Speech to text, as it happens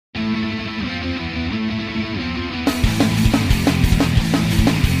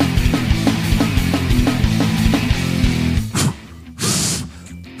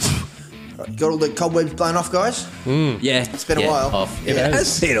Got all the cobwebs blown off, guys? Yeah. It's been a while. Off. Yeah. It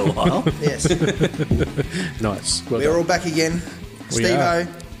has been a while. Yes. Nice. Well We're done. all back again. We are.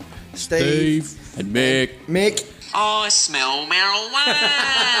 Steve-O, Steve, And Mick. Mick. I smell marijuana.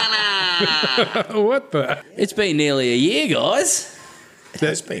 What the? It's been nearly a year, guys.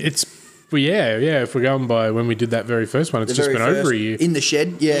 Well, yeah. If we're going by when we did that very first one, it's The just very been over first. a year. In the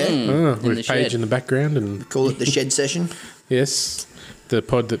shed, yeah. With the Paige shed. in the background and Call it the shed session. yes, the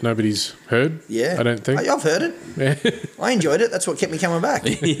pod that nobody's heard. Yeah. I don't think. I've heard it. Yeah. I enjoyed it. That's what kept me coming back.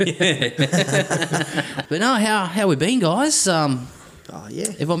 But no, how we been, guys? Oh, yeah.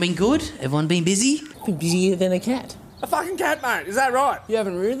 Everyone been good? Everyone been busy? Been busier than a cat. A fucking cat, mate. Is that right? You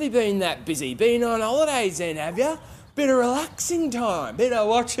haven't really been that busy. Been on holidays then, have you? Bit of relaxing time. Bit of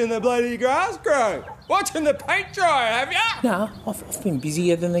watching the bloody grass grow. Watching the paint dry, have you? No, I've been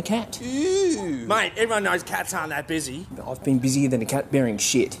busier than a cat. Ew. Mate, everyone knows cats aren't that busy. I've been busier than a cat bearing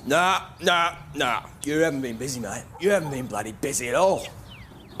shit. Nah. You haven't been busy, mate. You haven't been bloody busy at all.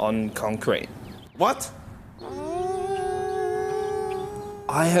 On concrete. What?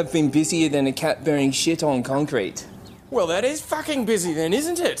 I have been busier than a cat bearing shit on concrete. Well, that is fucking busy then,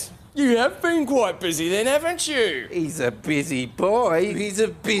 isn't it? You have been quite busy then, haven't you? He's a busy boy. He's a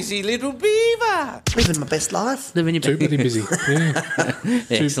busy little beaver. Living my best life. Living your Too bloody busy. Yeah.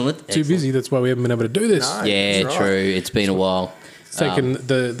 Excellent. Too busy. That's why we haven't been able to do this. No. Yeah, That's right. true. It's been a while. It's taken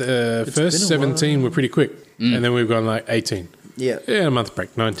the first 17 were pretty quick, and then we've gone like 18. Yeah. Yeah, a month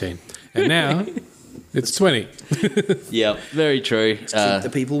break, 19, and now it's 20 Yeah, very true. Keep the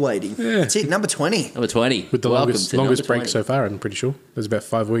people waiting. yeah. That's it, number 20. Number 20. with the Welcome longest to number break 20. so far. I'm pretty sure there's about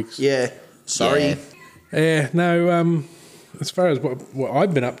 5 weeks. Yeah. Sorry. Yeah. Yeah, no. As far as what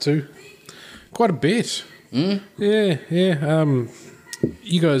I've been up to, quite a bit. Yeah.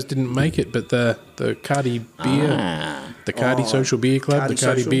 You guys didn't make it, but the Cardi beer, the Cardi Social Beer Club, Cardi the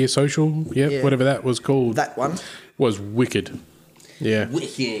Cardi Social. Beer Social, Yeah. whatever that was called, That one. was wicked. Yeah,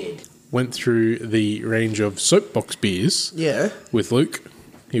 Wicked. went through the range of soapbox beers Yeah. with Luke.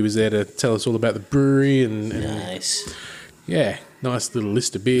 He was there to tell us all about the brewery and Nice. yeah, nice little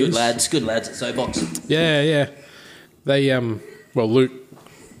list of beers. Good lads at Soapbox. Yeah. They Luke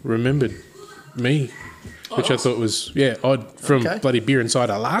remembered me, which I thought was odd from Okay. bloody Beer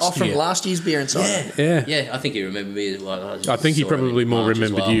Insider last Off from year. last year's beer inside. Yeah. Yeah, I think you remember me as well. I think he saw him probably in more March as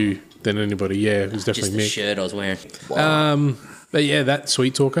remembered well. you than anybody. Yeah, it was Just definitely the Mick. shirt I was wearing. But yeah, that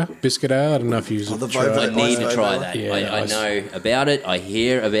Sweet Talker biscuit ale. I don't know if you the tried Vovo. I it. need to Vovo. try that. Yeah, I nice. know about it. I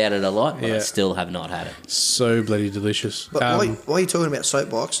hear about it a lot, but I Yeah. still have not had it. So bloody delicious. But while you're talking about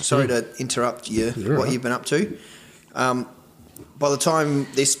Soapbox, sorry to interrupt you, what right. you've been up to. By the time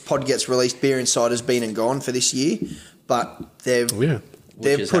this pod gets released, Beer Insider's been and gone for this year, but they've yeah.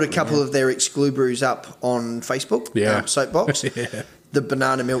 they've is put a happening, couple yeah. of their exclu brews up on Facebook, Yeah. Soapbox. Yeah. The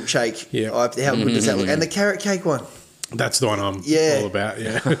banana milkshake, Yeah. how good does that look? And the carrot cake one. That's the one I'm Yeah. all about.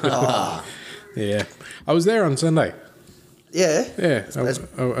 Yeah. Yeah. I was there on Sunday. Yeah. Yeah. That's-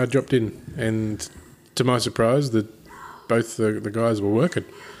 I dropped in, and to my surprise, both the guys were working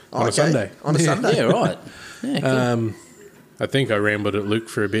on a Okay. Sunday. On a Sunday. Yeah, right. Yeah, cool. I think I rambled at Luke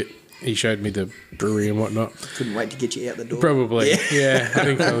for a bit. He showed me the brewery and whatnot. Couldn't wait to get you out the door. Probably. Yeah.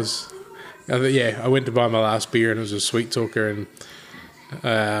 I think I went to buy my last beer and it was a Sweet Talker, and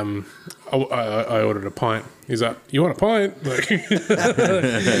I ordered a pint. He's like, "You want a pint?" Like,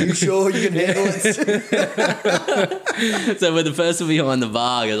 Are you sure you can handle it? So when the person behind the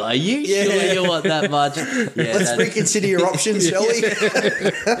bar goes, "Are you sure you want that much?" Yeah, Let's reconsider your options, shall we?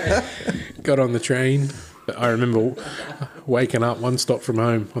 got on the train. I remember waking up one stop from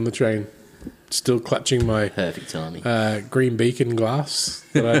home on the train, still clutching my perfect timing. green beacon glass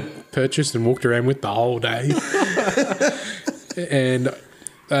that I purchased and walked around with the whole day. And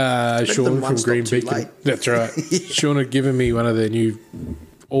Sean them from one stop Green too Beacon. late. That's right. Sean had given me one of their new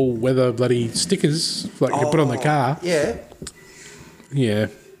all-weather bloody stickers, like you can put on the car. Yeah. Yeah.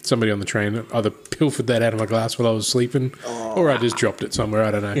 Somebody on the train either pilfered that out of my glass while I was sleeping, or I just dropped it somewhere.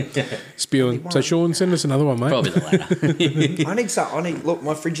 I don't know. Spewing. So, Sean, send us another one, mate. Probably the latter. I need some. Look,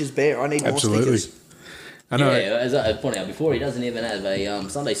 my fridge is bare. I need Absolutely. more stickers. I know. Yeah, as I pointed out before, he doesn't even have a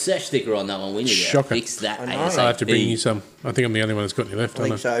Sunday Sesh sticker on that one. We need to Shocker. fix that. I know. ASAP. I'll have to bring you some. I think I'm the only one that's got any left, I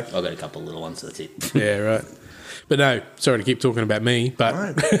aren't think I? so. I've got a couple of little ones, so that's it. Yeah, right. But no, sorry to keep talking about me, but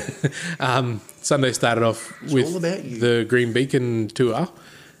Sunday started off with all about you. the Green Beacon tour,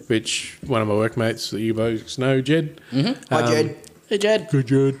 which one of my workmates that you both know, Jed. Hi, Jed. Hey, Jed. Good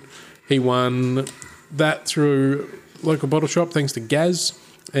Jed. He won that through local bottle shop thanks to Gaz.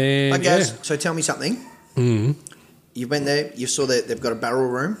 And Hi, guys. So tell me something. Mm-hmm. You went there. You saw that they've got a barrel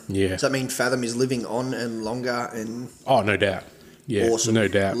room. Yeah. Does that mean Fathom is living on and longer? And oh, no doubt. Yeah, awesome. no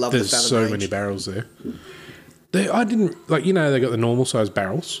doubt. Love There's the Fathom so range. many barrels there. I didn't like, they got the normal size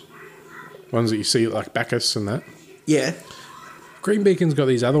barrels, ones that you see like Bacchus and that. Yeah. Green Beacon's got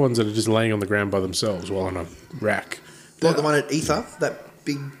these other ones that are just laying on the ground by themselves while on a rack. Like the one at Ether, that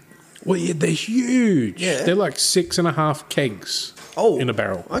big. Well, yeah, they're huge. Yeah. They're like 6.5 kegs in a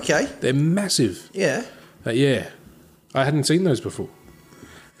barrel. Okay. They're massive. Yeah. Yeah. I hadn't seen those before.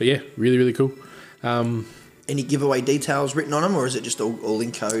 But yeah, really, really cool. Any giveaway details written on them, or is it just all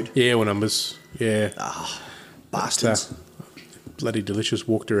in code? Yeah, or numbers. Yeah. Bastards. Bloody delicious.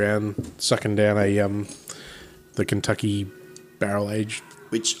 Walked around sucking down the Kentucky barrel aged.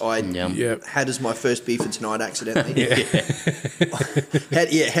 Which I Yep. had as my first beer for tonight accidentally. How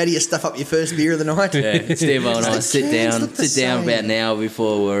do you stuff up your first beer of the night? Yeah, Steve and I The sit cans down look the about same. an hour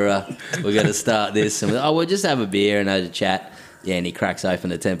before we're going to start this, and we'll just have a beer and have a chat. Yeah, and he cracks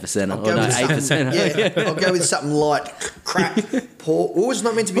open a 10%. I'll Or go no, with 8%. Yeah, I'll go with something light. Crap. Pour. Oh, it's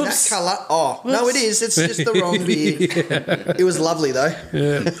not meant to be that colour. Oh, no, it is. It's just the wrong beer. It was lovely, though.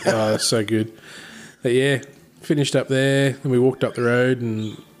 Yeah. Oh, that's so good. But yeah, finished up there. Then we walked up the road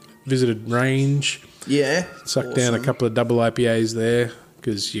and visited Range. Yeah. Sucked down a couple of double IPAs there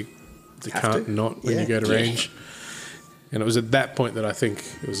because you can't to. not when Yeah. you go to Range. And it was at that point that I think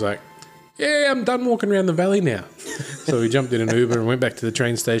it was like, yeah, I'm done walking around the valley now. So we jumped in an Uber and went back to the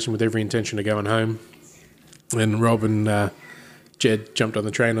train station with every intention of going home. And Rob and Jed jumped on the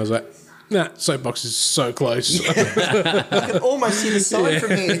train. I was like, nah, Soapbox is so close. I can almost see the sign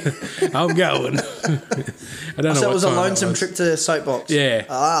from here. I'm going. I don't know So it what was a time that lonesome was. trip to Soapbox.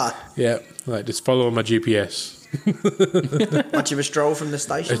 Yeah. Yeah, like just following my GPS. Much of a stroll from the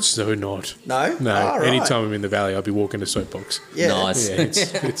station? It's so not. No? No. Oh, right. Anytime I'm in the valley, I'll be walking to Soapbox. Yeah. Nice. Yeah,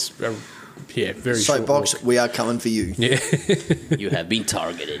 it's very short Soapbox, walk. we are coming for you. Yeah. You have been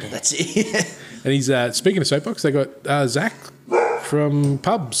targeted. That's it. And he's speaking of Soapbox, they got Zach from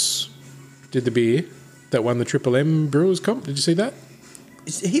Pubs did the beer that won the Triple M Brewers comp. Did you see that?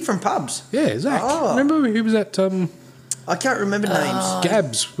 Is he from Pubs? Yeah, Zach. Oh. Remember he was at I can't remember names.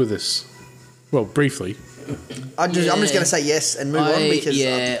 Gabs with us. Well, briefly. I'm just going to say yes and move on because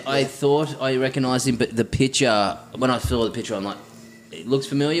I thought I recognised him, but the picture, when I saw the picture, I'm like, it looks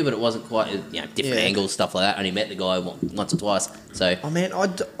familiar, but it wasn't quite, different Yeah. angles, stuff like that. I only met the guy once or twice. So, Oh man,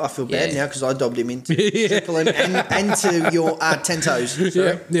 I feel bad Yeah. now because I dobbed him into Triple M and to your Ten Toes.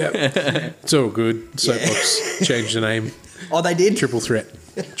 Sorry. Yeah. It's all good. Soapbox changed the name. Oh, they did. Triple Threat.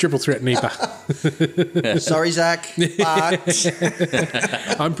 Triple Threat Nipa. Sorry, Zach,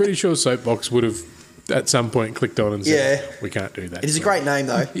 but I'm pretty sure Soapbox would have at some point clicked on and said, Yeah. we can't do that. it is a great name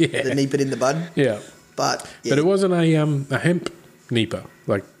though. Yeah. The Nip it in the bud. Yeah. But But it wasn't a hemp Nipa.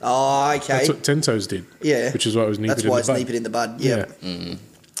 Like, oh, okay. that's what Tento's did. Yeah. Which is why it was Nipa That's in why the it's bud. Nip it in the bud. Yeah.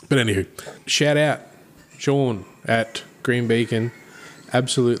 But anywho, shout out Sean at Green Beacon,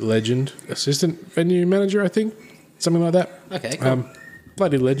 absolute legend, assistant venue manager, I think, something like that. okay, cool.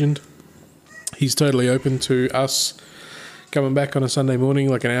 Bloody legend. He's totally open to us coming back on a Sunday morning,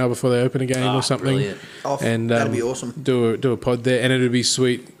 like an hour before they open a game or something. Brilliant. Oh, And that'd be awesome. Do a pod there, and it'd be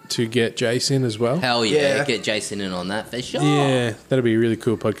sweet to get Jason as well. Hell yeah, Yeah. get Jason in on that for sure. Yeah, that'd be a really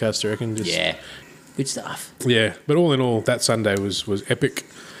cool podcast, I reckon. Just, Yeah. Good stuff. Yeah, but all in all, that Sunday was epic,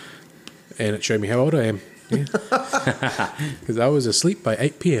 and it showed me how old I am. Because I was asleep by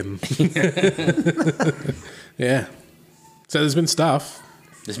 8 p.m. Yeah. So there's been stuff.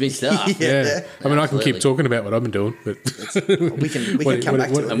 There's been stuff. Yeah. I mean, I can keep Absolutely. talking about what I've been doing, but We can come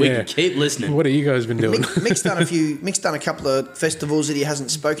back to it. And we Yeah. can keep listening. what have you guys been doing? Mick's done a couple of festivals that he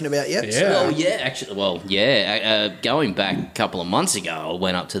hasn't spoken about yet. so- Yeah. Oh yeah, actually, going back a couple of months ago, I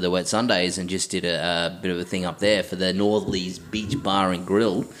went up to the Wet Sundays and just did a bit of a thing up there for the Northerlies Beach Bar and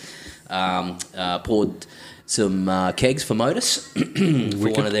Grill. Poured some kegs for Modus for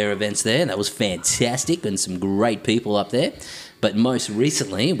one of their events there. That was fantastic, and some great people up there. But most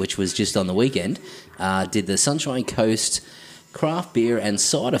recently, which was just on the weekend, did the Sunshine Coast Craft Beer and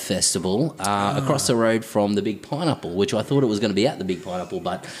Cider Festival across the road from the Big Pineapple, which I thought it was going to be at the Big Pineapple,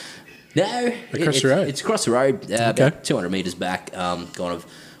 but no. Across the road? It's across the road, Okay. about 200 metres back, kind of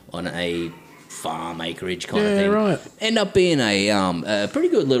on a farm acreage kind of Yeah, thing. right. End up being a pretty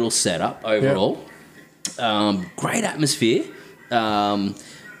good little setup overall. Great atmosphere.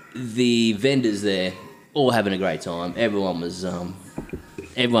 The vendors there all having a great time. Everyone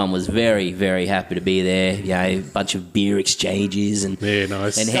was very, very happy to be there. A bunch of beer exchanges and Yeah,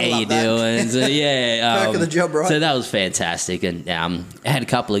 nice. and how Gotta you love that. doing? So, yeah, Perk of the job, right? So that was fantastic, and I had a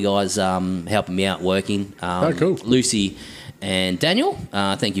couple of guys helping me out working. Cool. Lucy and Daniel.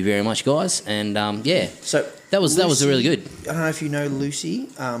 Thank you very much, guys. And So that was really good. I don't know if you know Lucy.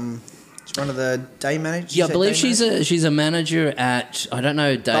 She's one of the day managers. Yeah, I believe she's a manager at, I don't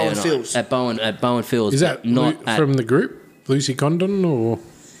know, day Bowen or not, Fields. at Bowen Fields. Is that but not at, from the group? Lucy Condon, or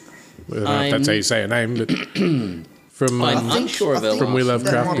I don't know if that's how you say her name, but from I'm unsure of her from We Love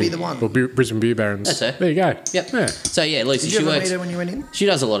That might Crafty be the one. or Brisbane Beer Barons. That's her. There you go. Yep. Yeah. So yeah, Lucy, Did you she ever works. meet her when you went in? She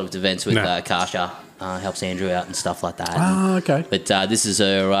does a lot of events with No. Karsha, helps Andrew out and stuff like that. Ah, okay. But this is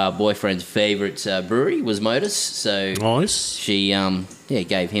her boyfriend's favourite brewery was Modus, so Nice. she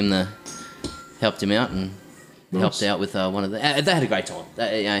gave him helped him out and helped out with one of the. They had a great time.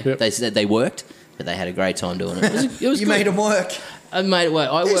 They said they worked, but they had a great time doing it. It was You good. made them work. I made it work.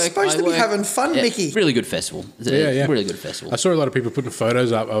 They're supposed to be having fun, Mickey. Really good festival. It's a Yeah. really good festival. I saw a lot of people putting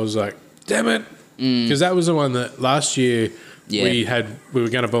photos up. I was like, damn it. Because that was the one that last year Yeah. we were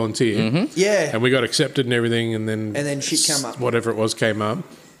going to volunteer. Yeah. And we got accepted and everything, and then shit come up. Whatever it was came up.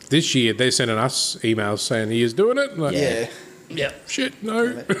 This year they're sending us emails saying he is doing it. I'm like, Yeah. Yeah. shit, no.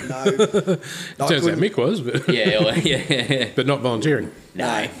 No. Turns out Mick was, but Yeah. but not volunteering.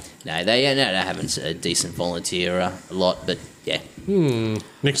 No, they're having a decent volunteer a lot, but yeah.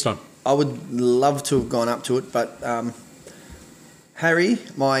 Next time. I would love to have gone up to it, but Harry,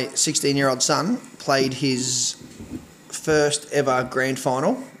 my 16-year-old son, played his first ever grand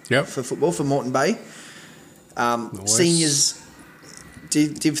final Yep. for football for Moreton Bay. Nice. Seniors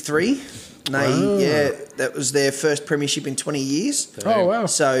Div 3. Yeah, that was their first premiership in 20 years. Oh, wow.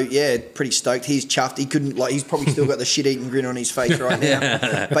 So yeah, pretty stoked. He's chuffed. He couldn't he's probably still got the shit-eating grin on his face right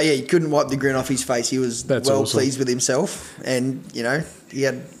now. But yeah, he couldn't wipe the grin off his face. He was That's well awesome. pleased with himself, and he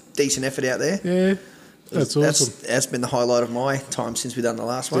had decent effort out there. Yeah, that's awesome. That's been the highlight of my time since we've done the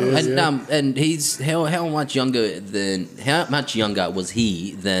last one. Yeah. And he's how much younger was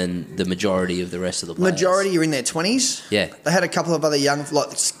he than the majority of the rest of the players? Majority are in their 20s. Yeah. They had a couple of other young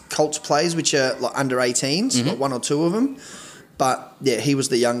Colts players, which are like under 18s, like one or two of them. But yeah, he was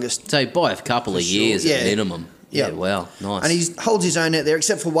the youngest. So by a couple of years Yeah. at minimum. Yeah. Yeah, wow, nice. And he holds his own out there,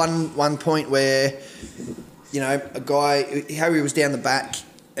 except for one point where, a guy, Harry was down the back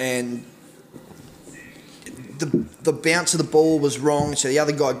and the bounce of the ball was wrong, so the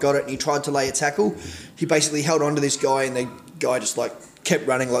other guy got it and he tried to lay a tackle. He basically held on to this guy and the guy just kept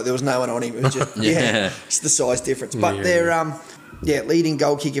running like there was no one on him. It was just, it's the size difference. But they're leading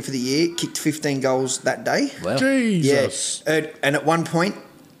goal kicker for the year, kicked 15 goals that day. Wow. Jesus. Yeah, and at one point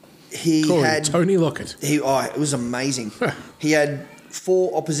he Call him had Tony Lockett. it was amazing. He had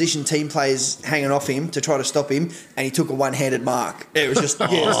 4 opposition team players hanging off him to try to stop him, and he took a one-handed mark. It was just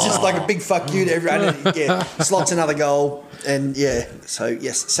like a big fuck you to everyone. And, slots another goal, and so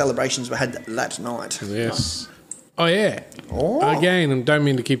yes, celebrations were had that night. Yes. Oh, yeah. Oh. Again, and don't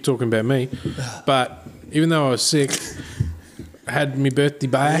mean to keep talking about me, but even though I was sick, I had my birthday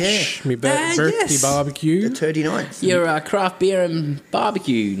bash, my birthday yes. barbecue. The 39th. Your craft beer and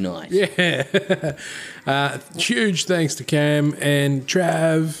barbecue night. Yeah. Huge thanks to Cam and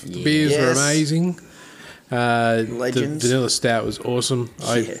Trav. The beers were Yes. amazing. The Legends. vanilla stout was awesome.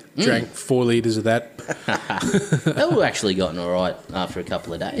 I drank 4 litres of that. That would have actually gotten all right after a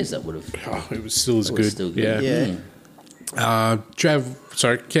couple of days. That would have. Oh, it was still as good. Still good. Yeah. Yeah.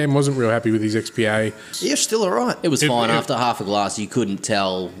 Cam wasn't real happy with his XPA. You're still all right. It was fine. After half a glass, you couldn't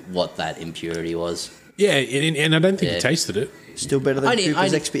tell what that impurity was. Yeah, and I don't think Yeah. he tasted it. Still better than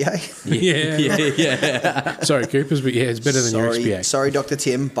Cooper's XPA. Yeah. Sorry, Coopers, but yeah, it's better than your XPA. Sorry, Dr.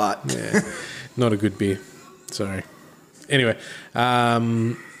 Tim, but Yeah, not a good beer. Sorry. Anyway,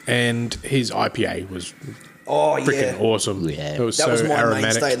 and his IPA was freaking awesome. Yeah. It was that so was my aromatic.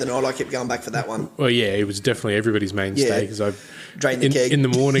 mainstay of the night. I kept going back for that one. Well, yeah, it was definitely everybody's mainstay Yeah. because I Drain the keg. in the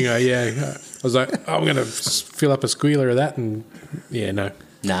morning. I was like, I'm going to fill up a squealer of that, and no.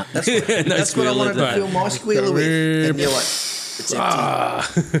 Nah. That's what I wanted to Right. fill my squealer with. And you're like, it's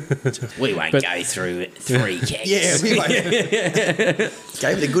empty. We won't go through 3 kegs. Yeah, we won't.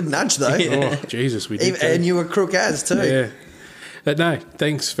 Gave it a good nudge though. Oh, Jesus, we did. And you were crook as too. Yeah. But no,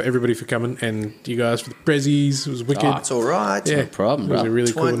 thanks for everybody for coming and you guys for the prezzies. It was wicked. Oh, it's all right. yeah, no problem, It was bro. a really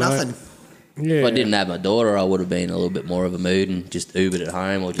It cool weren't night. nothing. Yeah. If I didn't have my daughter, I would have been a little bit more of a mood and just Ubered at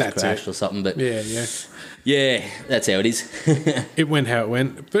home or just That's crashed it. or something. But Yeah. yeah, that's how it is. It went how it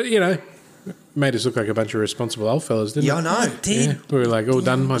went. But, made us look like a bunch of responsible old fellas, didn't Yeah, I it? know. Yeah. We were like all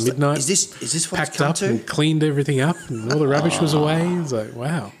done by midnight. Is this what it's packed come up to? and cleaned everything up and all the rubbish was away. It's like,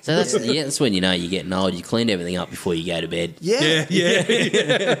 wow. So that's when you know you're getting old. You clean everything up before you go to bed. Yeah.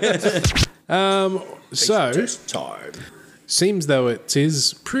 So, Time. seems though it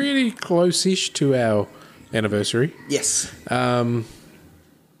is pretty close-ish to our anniversary. Yes, We're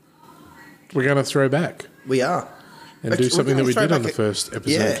going to throw back. we are. and do We're something that gonna we throw did on back the first episode.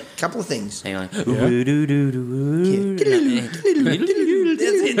 Yeah, a couple of things. Hang on. Yeah.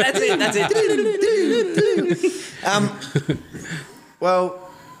 That's it. Well,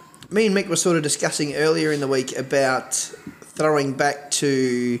 me and Mick were sort of discussing earlier in the week about throwing back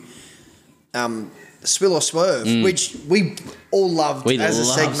to Swill or Swerve, which we all loved We as a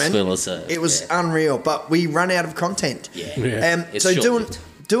love segment. Swill or Swerve, It was yeah. unreal, but we run out of content. Yeah. It's So short-lived.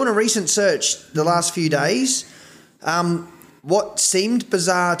 doing a recent search the last few days, what seemed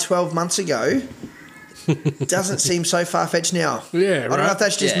bizarre 12 months ago doesn't seem so far-fetched now. Yeah, I don't know right. if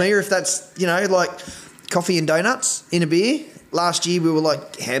that's just Yeah. me or if that's, like coffee and donuts in a beer. Last year we were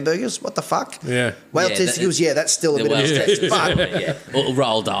like, hamburgers? What the fuck? Yeah. Whale Yeah, testicles, that's still a bit of a stretch. But yeah. Or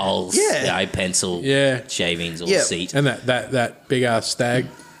roll dolls. Yeah. Pencil. Yeah. Shavings or Yeah. seat. And that big ass stag,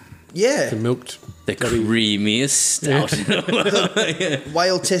 yeah, the milked. The creamiest stout.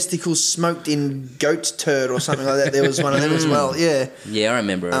 whale testicles smoked in goat turd or something like that. There was one of them as well. Yeah. Yeah, I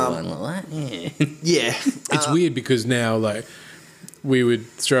remember one like that. Yeah. Yeah. It's weird because now, like, we would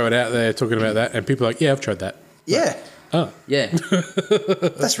throw it out there talking about that, and people are like, yeah, I've tried that. Yeah. Oh, Yeah.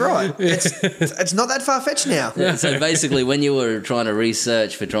 That's right. It's not that far-fetched now. So basically, when you were trying to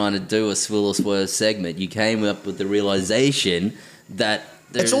research for trying to do a Swill or Swerve segment, you came up with the realization that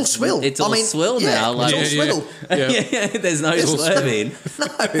It's all swill. It's all swill yeah, now. Like, it's all swill. Yeah. there's no swerving. No.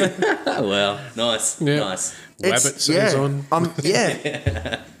 Oh, well, nice, Yeah. nice. Wabbit sings on.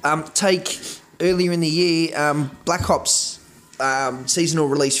 Take earlier in the year, Black Hops seasonal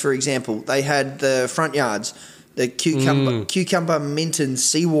release, for example. They had the front yards, the cucumber mint and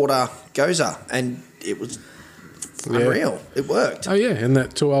seawater goza, and it was unreal. It worked. Oh, yeah, and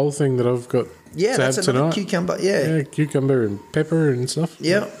that two-old thing that I've got Yeah, to that's have another tonight. cucumber. Yeah. Yeah, cucumber and pepper and stuff.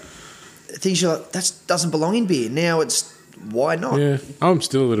 Yeah. Things you're like, that doesn't belong in beer. Now it's, why not? Yeah, I'm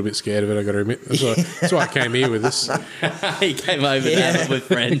still a little bit scared of it, I got to admit. That's why I came here with this. He came over to have it with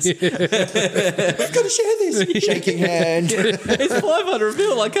friends. We've got to share this. Shaking hand. It's 500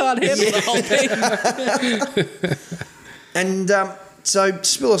 mil. I can't handle the whole thing. And so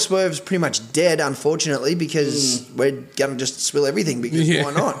Spill or Swerve's pretty much dead, unfortunately, because we're going to just spill everything because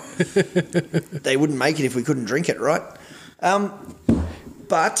why not? They wouldn't make it if we couldn't drink it, right?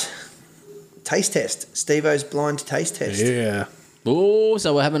 But taste test. Steve-O's blind taste test. Yeah. Oh,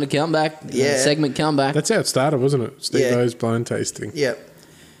 so we're having a comeback. Yeah. Segment comeback. That's how it started, wasn't it? Steve Yeah. O's blind tasting. Yeah.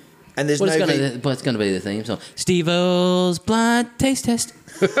 And there's What's no... going to be the theme song? Steve-O's blind taste test.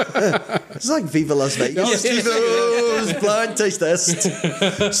 It's like Viva Las Vegas. Steve-O's blind taste test.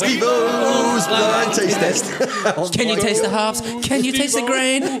 Steve-O's blind taste test. Can you taste the hops? Can you taste the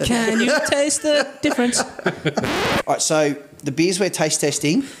grain? Can you taste the difference? All right, so the beers we're taste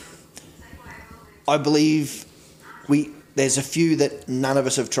testing, I believe there's a few that none of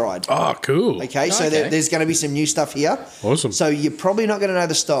us have tried. Oh, cool. Okay, so Okay. there's going to be some new stuff here. Awesome. So you're probably not going to know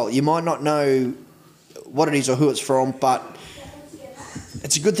the style. You might not know what it is or who it's from, but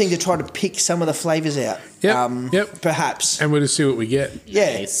it's a good thing to try to pick some of the flavours out. Yep. Perhaps. And we'll just see what we get.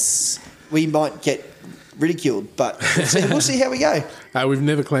 Yeah. Yes. We might get ridiculed, but we'll see how we go. We've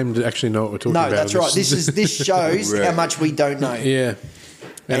never claimed to actually know what we're talking No, about. that's right. This shows how much we don't know. Yeah.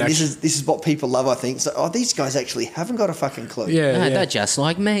 And this is what people love, I think. So, these guys actually haven't got a fucking clue. Yeah, No, yeah. they're just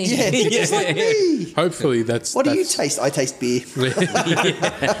like me. Yeah, they're just like me. Hopefully that's... What do you that's- taste? I taste beer.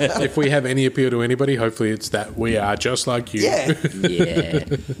 If we have any appeal to anybody, hopefully it's that we are just like you. Yeah. Yeah.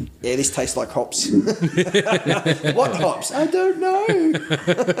 Yeah, this tastes like hops. What hops? I don't know.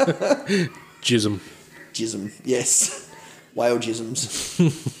 Jism. Jism, yes. Whale jisms.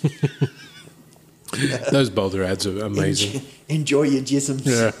 Those Boulder ads are amazing. Enjoy your jisms.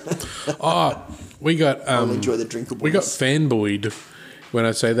 Yeah. Oh, we got... I'll enjoy the drinkables. we got fanboyed. When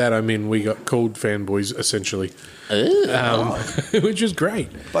I say that, I mean we got called fanboys, essentially. Which is great.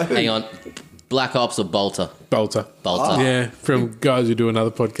 By who? Hang on. Black Ops or Bolter? Bolter. Bolter. Yeah, from guys who do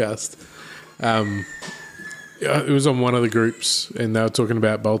another podcast. It was on one of the groups, and they were talking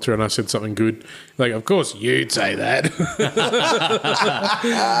about Bolter, and I said something good. Like, of course you'd say that.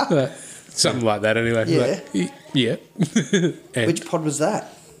 Something like that, anyway. Yeah. Like, yeah. And Which pod was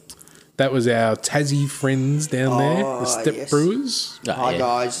that? that was our Tassie friends down there, Oh, the Step yes. Brewers. Oh, Hi, yeah.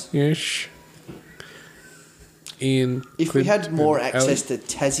 guys. Yes. Ian. If we Clint, had more and access Ali. to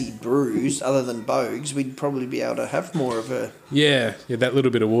Tassie brews other than Bogues, we'd probably be able to have more of a... Yeah, that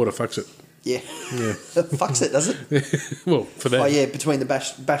little bit of water fucks it. Yeah. Fucks it, does it? Well, for that. Oh, yeah, between the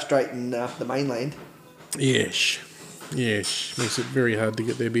Bass Strait and the mainland. Yes. Yes. Makes it very hard to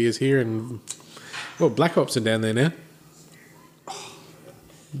get their beers here. And, well, Black Ops are down there now.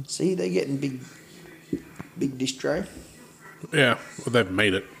 See, they're getting big distro. Yeah. Well, they've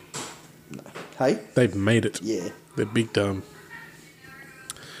made it. Hey? They've made it. Yeah. They're big time.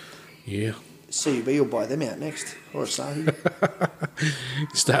 Yeah. CUB will buy them out next. Or Asahi.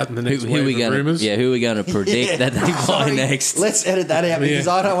 Starting the next Who wave we of going rumours. to? Yeah, who are we going to predict that they buy Sorry, next? Let's edit that out because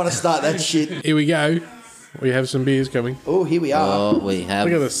Yeah. I don't want to start that shit. Here we go. We have some beers coming. Oh, here we are. Oh, we have.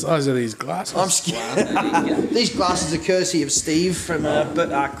 Look at the size of these glasses. I'm scared. These glasses are courtesy of Steve from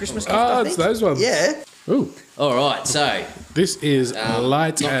Christmas gift, I Oh, think. it's those ones. Yeah. Ooh, All right, so this is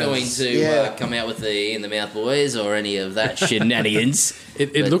light not as. going to Yeah. come out with the in the mouth boys or any of that shenanigans.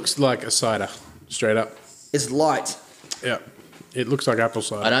 It but- looks like a cider, straight up. It's light. Yeah. It looks like apple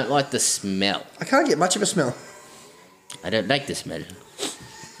cider. I don't like the smell. I can't get much of a smell. I don't like the smell. It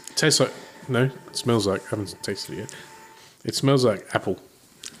tastes like. No, it smells like. I haven't tasted it yet. It smells like apple.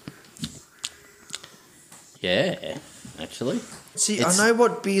 Yeah, actually. See, It's- I know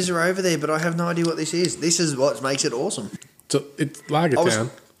what beers are over there, but I have no idea what this is. This is what makes it awesome. So it's Lager I was,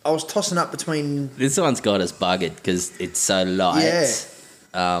 Town. I was tossing up between. This one's got us buggered because it's so light.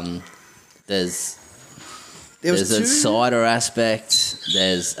 Yeah. There's There was a two. cider aspect.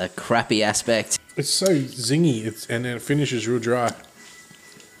 There's a crappy aspect. It's so zingy, and then it finishes real dry.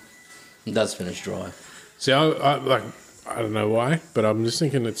 It does finish dry. See, I don't know why, but I'm just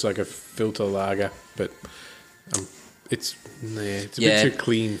thinking it's like a filter lager, but it's a Yeah. bit too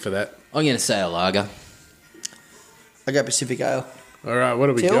clean for that. I'm going to say a lager. I got Pacific Ale. All right, what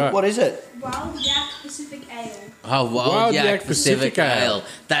do we Till, got? what is it? Wild Yak Pacific Ale. Oh, Wild Yak Pacific Ale.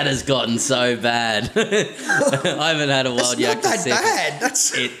 That has gotten so bad. I haven't had a Wild It's Yak not that Pacific. bad.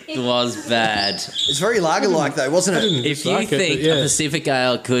 That's. It was bad. It's very lager-like though, wasn't it? didn't If you like it, think but yeah. a Pacific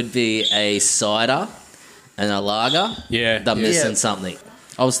Ale could be a cider and a lager, Yeah, they're yeah. missing Yeah. something.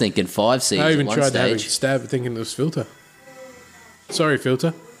 I was thinking 5 C's I at even one tried to have a stage. stab thinking it was filter. Sorry,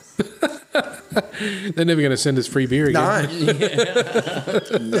 filter. They're never going to send us free beer again.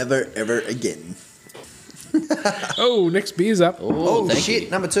 No. Never ever again. Oh, next beer's up. Oh, thank shit! you.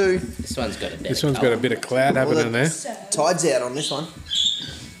 Number 2. This one's got a better This one's got a bit of cloud happening there. So, Tide's out on this one.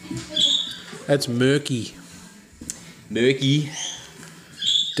 That's murky. murky.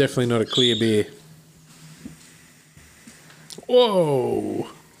 Definitely not a clear beer. Whoa.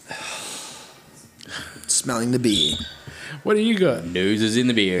 Smelling the beer. What do you got? Nose is in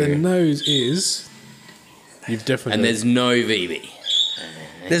the beer. The nose is. You've definitely. And got- there's no VB.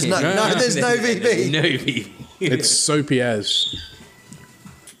 There's no there's no VB. No VB. It's soapy as.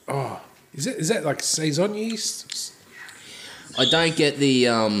 Oh, is that like saison yeast? I don't get the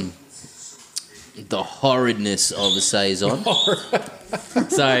horridness of a saison.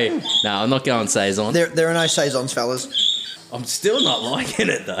 So no, I'm not going saison. There are no saisons, fellas. I'm still not liking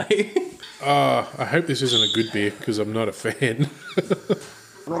it though. Oh, I hope this isn't a good beer because I'm not a fan.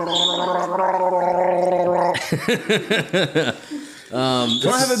 Can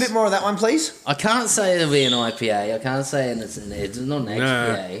I have a bit more of that one, please? I can't say it'll be an IPA. I can't say it's not an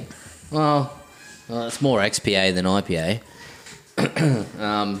XPA. Well, it's more XPA than IPA.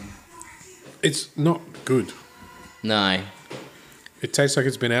 It's not good. No. It tastes like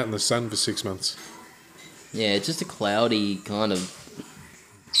it's been out in the sun for 6 months. Yeah, it's just a cloudy kind of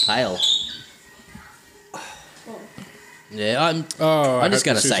pale. Yeah, I'm I just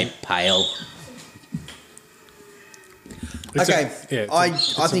hope going to this say isn't- pale. It's Okay,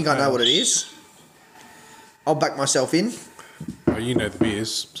 it's I think I know what it is. I'll back myself in. Oh, you know the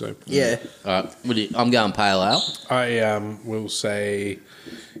beers, so Yeah. All right, I'm going pale ale. I will say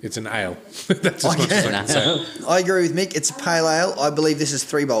it's an ale. That's as much as I can say. I agree with Mick. It's a pale ale. I believe this is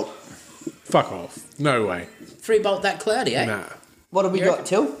 3 bolt. Fuck off. No way. 3 bolt that cloudy, eh? Nah. What have we got,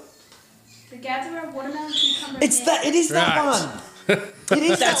 Till? the Gatherer Watermelon Cucumber. It's Pear. that. It is that Right. one. It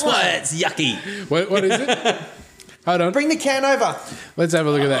is That's that one. why it's yucky. What is it? Hold on. Bring the can over. Let's have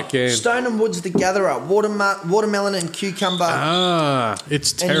a look at that can. Stone and Woods, the Gatherer, watermelon and cucumber. Ah,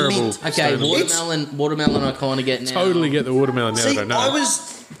 it's And terrible. mint. Okay, Stone- watermelon I kind of get now. Totally get the watermelon now See, that I know.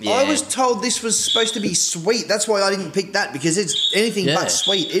 I was told this was supposed to be sweet. That's why I didn't pick that because it's anything Yeah. but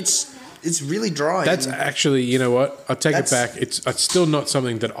sweet. It's really dry. That's and actually, you know what? I'll take it That's- back. It's still not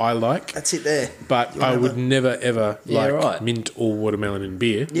something that I like, that's it there. but I would never ever Yeah, like right. mint or watermelon in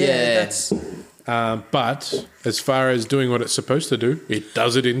beer. Yeah. That's But as far as doing what it's supposed to do, it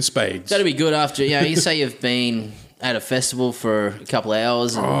does it in spades. That'd be good after, you say you've been at a festival for a couple of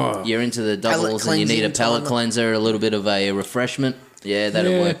hours and you're into the doubles and you need a cleansing palate time. cleanser, a little bit of a refreshment. Yeah,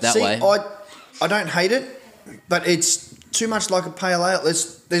 that'd Yeah. work that see, way. I don't hate it, but it's too much like a pale ale.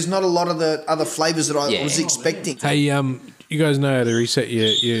 There's not a lot of the other flavours that I Yeah. was expecting. Hey, you guys know how to reset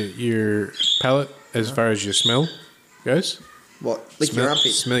your palate as far as your smell goes? What? Lick your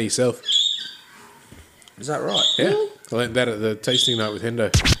armpit. Smell yourself. Is that right? Yeah. I learned that at the tasting night with Hendo.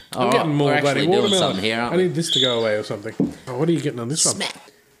 I'm Oh, getting more we're bloody actually doing watermelon. something here, aren't I we? need this to go away or something. Oh, what are you getting on this one? Smack.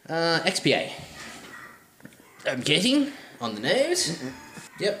 XPA. I'm getting on the nose.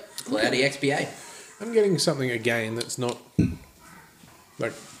 Yep, cloudy XPA. I'm getting something again that's not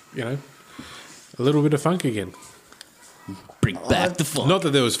like, a little bit of funk again. Bring back the funk. Not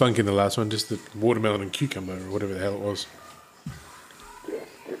that there was funk in the last one, just the watermelon and cucumber or whatever the hell it was.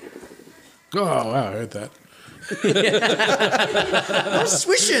 Oh, wow, I heard that. I'm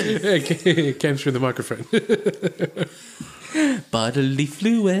swishing. Yeah, it came through the microphone. Bodily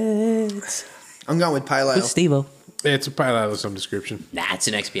fluids. I'm going with pale ale. With Steve-O. Yeah, it's a pale ale of some description. Nah, it's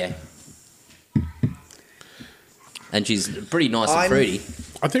an XPA. And she's pretty nice and I'm- fruity.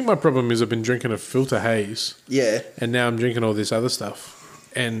 I think my problem is I've been drinking a filter haze, Yeah. and now I'm drinking all this other stuff,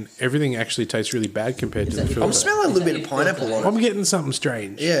 and everything actually tastes really bad compared to the filter. I'm smelling a little bit of pineapple on it. I'm getting something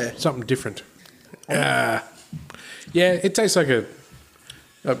strange. Yeah. Something different. Yeah, it tastes like a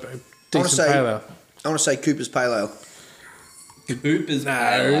decent say- pale ale. I want to say Cooper's pale ale. Cooper's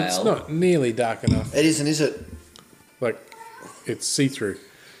No, it's not nearly dark enough. It isn't, is it? Like, it's see-through.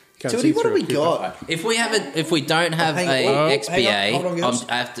 Can't Tildy, see what have through we a Cooper. got? If we don't have hang a on. XPA, Hang on. Hold on, girls.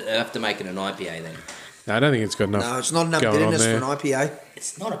 I have to make it an IPA then. No, I don't think it's got enough. No, it's not enough going on bitterness for there. an IPA.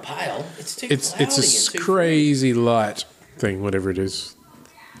 It's not a pale. It's too It's cloudy a and too crazy light thing, whatever it is.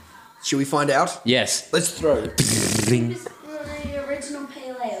 Should we find out? Yes. Let's throw. Cooper's the original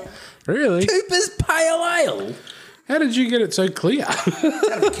pale ale. Really? Cooper's Pale Ale. How did you get it so clear? It's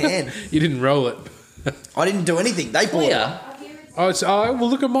out of a can. You didn't roll it. I didn't do anything. They bought it. Clear. Well,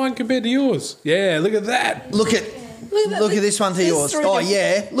 look at mine compared to yours. Yeah, look at that. Look at this one to yours. three Oh different-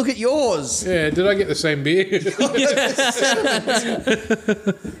 yeah, look at yours. Yeah, did I get the same beer?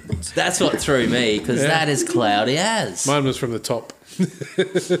 That's what threw me because Yeah. that is cloudy as. Mine was from the top.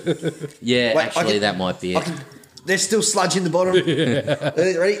 Yeah, Wait, actually, I can- that might be it. There's still sludge in the bottom.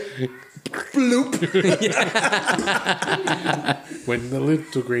 Ready? Bloop. When the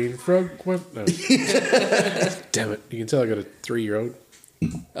little green frog went. No. Damn it. You can tell I got a 3-year-old.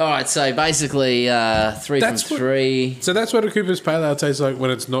 All right, so basically 3 That's from what- 3. So that's what a Cooper's Pale Ale tastes like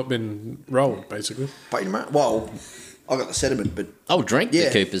when it's not been rolled, basically. Wait a minute. Well, I got the sediment, but I'll drink Yeah.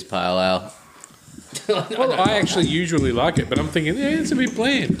 the Cooper's Pale Ale. Well, I actually usually like it, but I'm thinking, it's a bit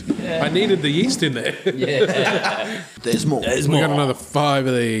bland. I needed the yeast in there. there's more. We got another 5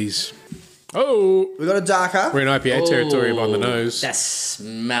 of these. Oh, We got a darker. we're in IPA territory on the nose. That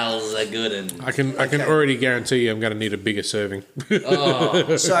smells a good one. I can already guarantee you I'm going to need a bigger serving.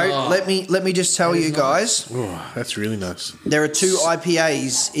 So let me just tell you guys, Oh, that's really nice. there are 2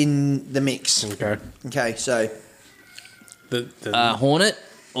 IPAs in the mix. Okay. Okay, so The Hornet?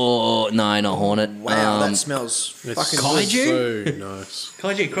 Or, no, not Hornet. wow, that smells it's fucking Kaiju? so nice.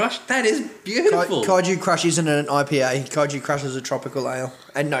 Kaiju Crush? That is beautiful. Kaiju Crush isn't an IPA. Kaiju Crush is a tropical ale,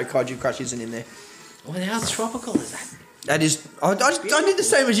 and no, Kaiju Crush isn't in there. Well, how tropical is that? That is. I did the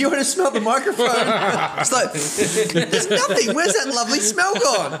same as you. I just smelled the microphone. It's like there's nothing. Where's that lovely smell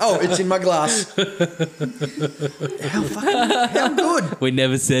gone? Oh, it's in my glass. How good. We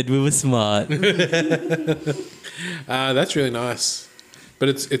never said we were smart. That's really nice. But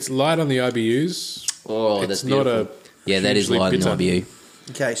it's light on the IBUs. Oh, It's that's not beautiful. a Yeah, that is hugely light in bitter. IBU.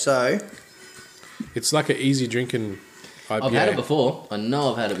 Okay, so It's like an easy drinking IPA. I've had it before. I know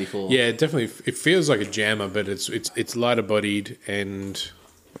I've had it before. Yeah, it definitely. It feels like a jammer, but it's lighter bodied and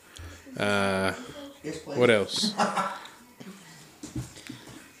what else?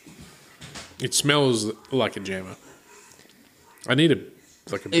 It smells like a jammer. I need a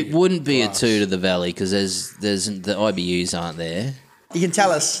It big wouldn't be glass. a 2 to the valley because there's the IBUs aren't there. you can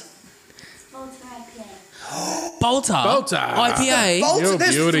tell us. Bolter IPA. Bolter. Bolter. IPA. Bolter. You're a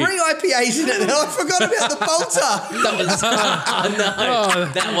There's beauty. 3 IPAs in it, and I forgot about the Bolter. That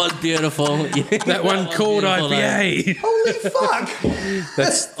was that was beautiful. That one called beautiful, IPA. Holy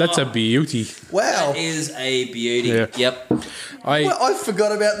fuck! That's a beauty. Wow. Is a beauty. Yeah. Yep. Well, I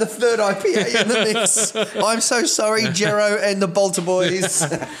forgot about the 3rd IPA in the mix. I'm so sorry, Jero and the Bolter boys.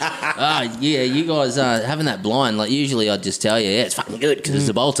 Yeah, you guys having that blind. Like usually, I'd just tell you, yeah, it's fucking good because it's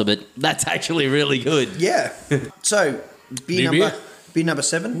a Bolter, but that's actually really good. Yeah. So, New beer? beer number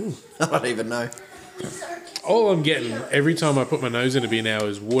 7? I don't even know. All I'm getting every time I put my nose in a beer now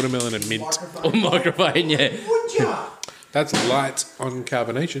is watermelon and mint. Oh, microphone, yeah. That's light on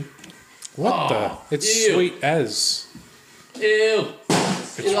carbonation. What the? It's ew. sweet as. Ew.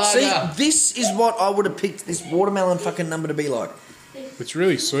 See, this is what I would have picked this watermelon fucking number to be like. It's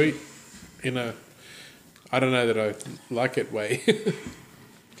really sweet in a, I don't know that I like it way.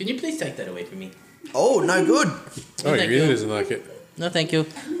 Can you please take that away from me? Oh, no good. Oh, he Thank really you. doesn't like it. No, thank you.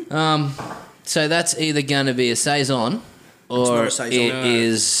 So that's either going to be a saison or not a it saison.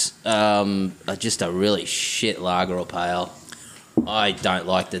 is just a really shit lager or pale. I don't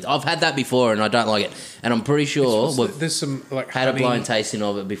like it. I've had that before and I don't like it. And I'm pretty sure we've There's some like had a honey. blind tasting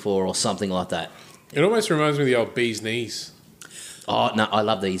of it before or something like that. It almost reminds me of the old bee's knees. Oh, no, I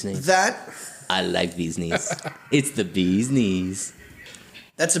love these knees. That I like these knees. It's the bee's knees.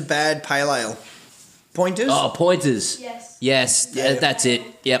 that's a bad pale ale. Pointers, Oh, pointers. Yes. Yes, Yeah. that's it.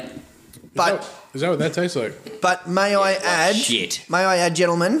 Yep. but Is that what that tastes like? may I add? Shit. May I add,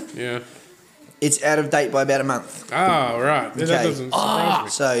 gentlemen? Yeah. It's out of date by about a month. Ah, right. That Okay. doesn't surprise me.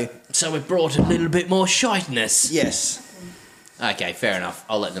 So So it brought a little bit more shiteness. yes, Okay, fair enough.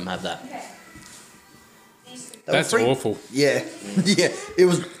 I'll let them have that. Okay. They were That's free- awful. Yeah, yeah. It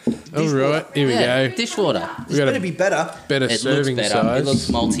was. All right, here we Yeah, go. dishwater. We got Better a be better. better It looks serving better. size. It looks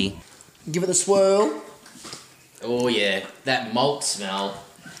malty. Give it a swirl. Oh yeah, that malt smell.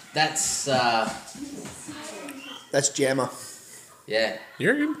 That's That's jammer. yeah. You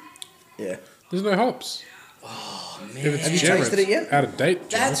reckon? Yeah. There's no hops. Man, If it's Have you jammer, tasted it yet? it's out of date.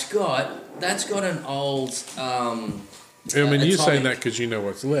 Jammer. that's got an old I mean, you're saying atomic- that because you know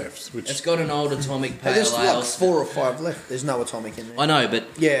what's left. Which it's got an old atomic Hey, pale there's ale. like 4 or 5 left. There's no atomic in there. I know, but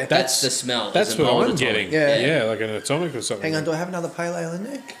Yeah. that's the smell. That's It's an what old I'm atomic. getting. Yeah. Yeah, like an atomic or something. Hang on, do I have another pale ale in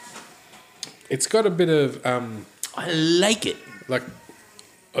there? It's got a bit of I like it. like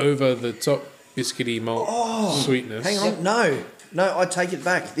over the top biscuity malt sweetness. Hang on, no, I take it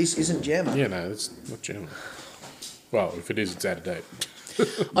back. This isn't jammer. Yeah, no, it's not jammer. Well, if it is, it's out of date.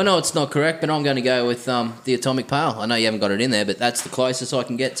 I know it's not correct, but I'm going to go with the atomic pale. I know you haven't got it in there, but that's the closest I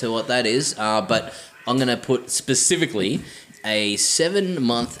can get to what that is. But I'm going to put specifically a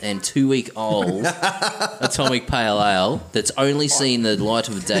 7-month and 2-week-old atomic pale ale that's only seen the light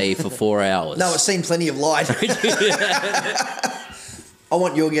of day for 4 hours. No, it's seen plenty of light. I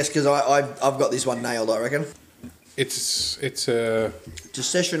want your guess because I've got this one nailed, I reckon. It's a It's a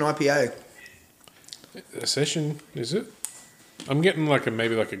session IPA. session, is it? I'm getting like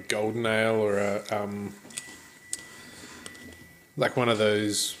maybe like a golden ale or a like one of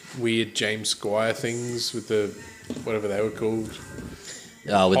those weird James Squire things with the whatever they were called. with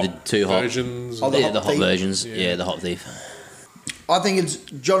the Hop 2 hot versions. Oh, the yeah, hop the hot thief? versions. Yeah. Yeah, the hot thief. I think it's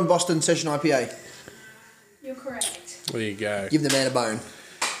John Boston Session IPA. You're correct. There you go. Give the man a bone.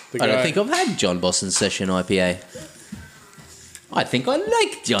 The I don't guy- think I've had John Boston Session IPA. I think I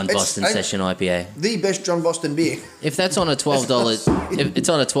like John It's- Boston I- Session IPA. The best John Boston beer. If that's on a $12, if it's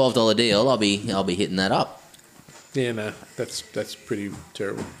on a $12 deal, I'll be hitting that up. Yeah, no, that's pretty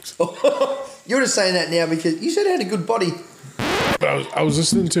terrible. You're just saying that now because you said it had a good body. But I was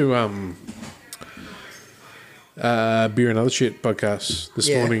listening to Beer and Other Shit podcast this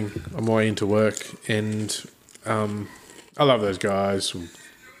Yeah. morning on my way into work, and I love those guys,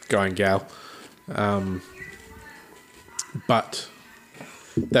 guy and gal. But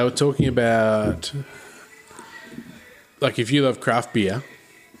they were talking about like if you love craft beer,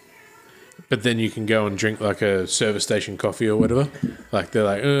 but then you can go and drink like a service station coffee or whatever. Like they're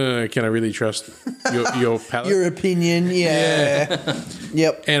like, can I really trust your palate? Your opinion, yeah.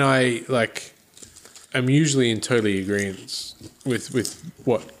 Yep. And I I'm usually in totally agreement with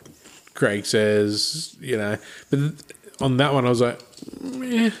what Craig says, you know. But on that one, I was like,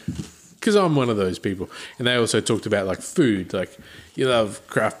 because I'm one of those people. And they also talked about like food, like you love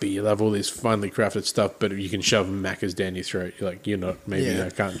craft beer, you love all this finely crafted stuff, but you can shove Maccas down your throat. You're like, you're not, maybe Yeah. I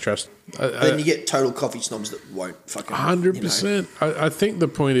can't trust. Then you get total coffee snobs that won't fucking 100%. I think the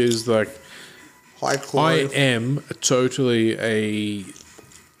point is like, High I quality. am totally a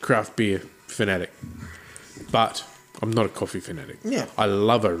craft beer fanatic, but I'm not a coffee fanatic. Yeah. I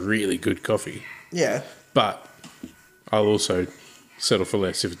love a really good coffee, Yeah. but I'll also settle for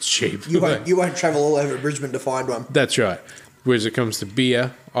less if it's cheap. You won't travel all over Brisbane to find one. That's right. Whereas it comes to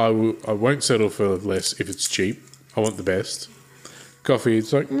beer, I won't settle for less if it's cheap. I want the best. Coffee,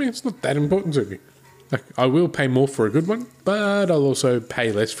 it's like, it's not that important to me. Like, I will pay more for a good one, but I'll also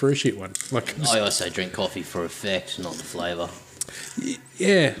pay less for a shit one. Like, I also drink coffee for effect, not the flavour.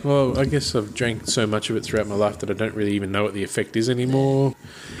 yeah, well, I guess I've drank so much of it throughout my life that I don't really even know what the effect is anymore.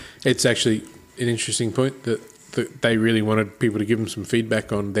 It's actually an interesting point that they really wanted people to give them some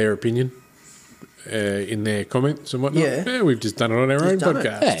feedback on their opinion in their comments and whatnot. Yeah. We've just done it on our own done it.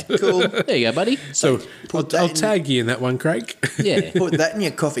 podcast. Hey, Cool. there you go, buddy. So Put I'll that in- tag you in that one, Craig. Yeah. Put that in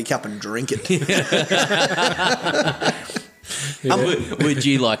your coffee cup and drink it. Would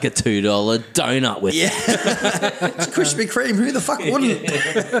you like a $2 donut with Yeah. It's Krispy Kreme. Who the fuck wouldn't?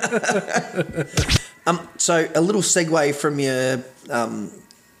 So a little segue from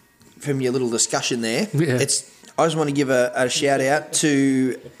your little discussion there. Yeah. I just want to give a shout out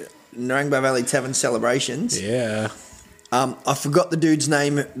to Narangba Valley Tavern Celebrations. Yeah. I forgot the dude's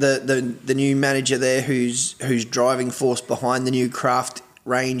name, the new manager there who's driving force behind the new craft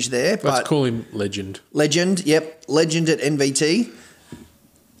range there. Let's call him Legend. Legend, yep. Legend at NVT.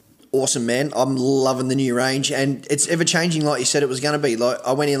 Awesome, man. I'm loving the new range, and it's ever changing, like you said it was going to be. Like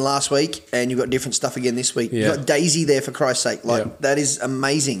I went in last week, and you've got different stuff again this week. Yeah. You've got Daisy there for Christ's sake. That is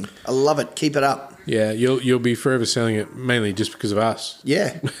amazing. I love it. Keep it up. Yeah, you'll be forever selling it mainly just because of us.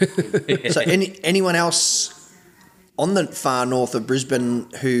 Yeah. So anyone else on the far north of Brisbane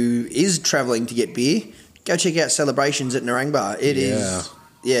who is travelling to get beer, go check out Celebrations at Narangba. It is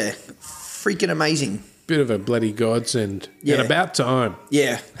freaking amazing. Bit of a bloody godsend. Yeah. And about time.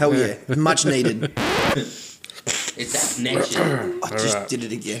 Yeah, hell yeah. Much needed. It's that connection. I just did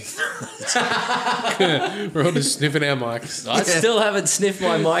it again. We're all just sniffing our mics. I still haven't sniffed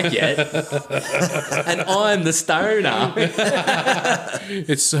my mic yet. And I'm the stoner.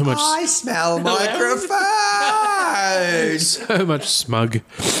 It's so much I smell microphone. so much smug.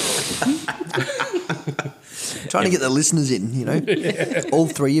 Trying to get the listeners in, you know. All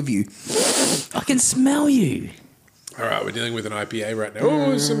three of you. I can smell you. All right, we're dealing with an IPA right now.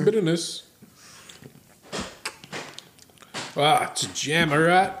 Oh, some bitterness. It's a jam, all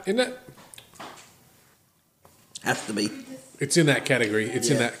right, isn't it? Has to be. It's in that category. It's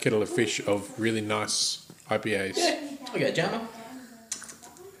in that kettle of fish of really nice IPAs. Okay, jammer.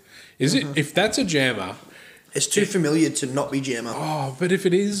 Is it? If that's a jammer, It's too familiar to not be jammer. oh, but if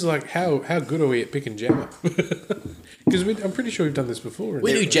it is, like, how good are we at picking jammer? Because I'm pretty sure we've done this before.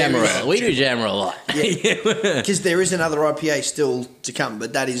 We do jammer a lot. We do jammer a lot. Because there is another IPA still to come,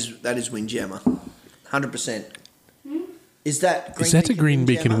 but that is Windjammer. 100%. Is that Green Is that a Beacon Green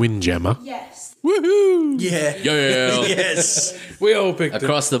Beacon Windjammer? Windjammer? Yes. Woohoo! Yeah. Yeah. Yes. We all picked it.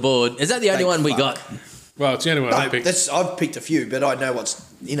 Across the board. Is that the only Thank one we fuck. got? Well, it's the only one I No, picked. I've picked a few, but I know what's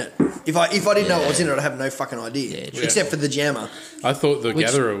in it. If I didn't know what was in it, I'd have no fucking idea. Yeah, true. Except for the jammer. I thought the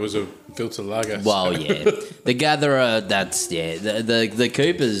Gatherer was a filter lager. Well, yeah. The Gatherer, that's, the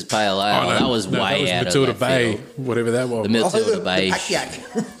Cooper's Pale Ale, that was way out Matilda of left Bay, field. whatever that was. The Matilda the Bay. Pack Yak.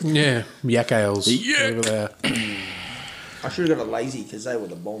 Yeah, yak ales. Yak. Whatever they are. I should have got a lazy because they were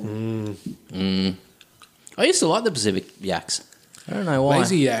the bomb. I used to like the Pacific Yaks. I don't know why.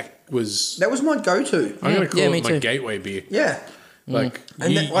 Lazy Yak was. That was my go-to. I'm going to call Yeah, it me my too. gateway beer. Yeah. Like,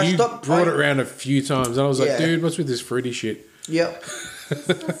 And you, then I you stopped brought it playing- around a few times, and I was like, Yeah. dude, what's with this fruity shit? Yep.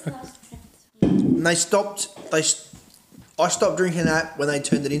 And they stopped. I stopped drinking that when they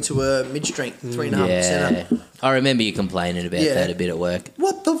turned it into a mid-strength, 3.5%. Yeah. I remember you complaining about Yeah. that a bit at work.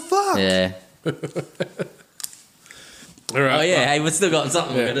 What the fuck? Yeah. All right. Oh, yeah. Hey, we've still got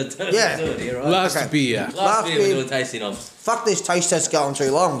something Yeah. we're going to Yeah. do it here, right? Last Okay. beer. Last beer we're beer. doing tasting of. Fuck this taste test going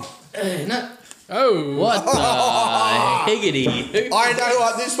too long. Oh. What the higgity? I know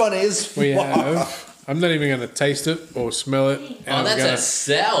what this one is. We have. I'm not even going to taste it or smell it. And Oh, that's a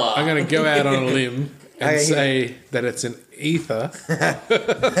sour. I'm going to go out on a limb and Okay. say that it's an ether.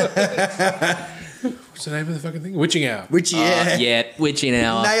 What's the name of the fucking thing? Witching Hour. Which, yeah. Yeah, witching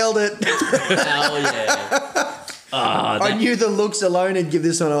hour. Nailed it. Hell yeah. I knew the looks alone would give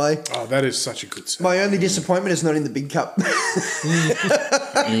this one away. Oh, that is such a good sound. My only disappointment is not in the big cup.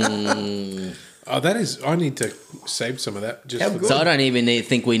 Oh, that is. I need to save some of that just How for good. So I don't even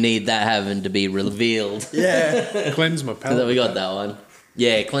think we need that having to be revealed. Yeah. cleanse my So palate. we got that one.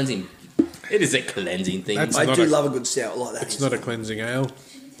 Yeah, cleansing. It is a cleansing thing. That's I not do a- love a good sour like that. It's not a cleansing ale.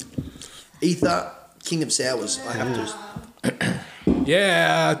 Ether, King of Sours. I have to.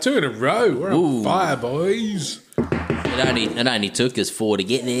 Yeah, 2 in a row. We're on Ooh. fire, boys. It only took us 4 to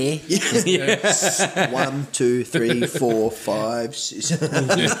get there. 1, 2, 3, 4, 5, 6.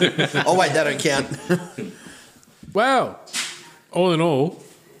 Oh, wait, that don't count. Wow. All in all,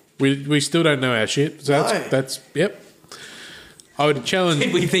 we still don't know our shit. So No. that's yep. I would challenge.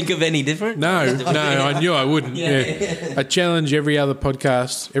 Did we think of any different? No, I knew I wouldn't. Yeah. I challenge every other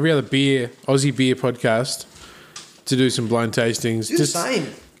podcast, every other Aussie beer podcast, to do some blind tastings. Do the same.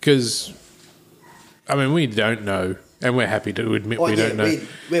 Because, I mean, we don't know, and we're happy to admit Oh, we yeah, don't know.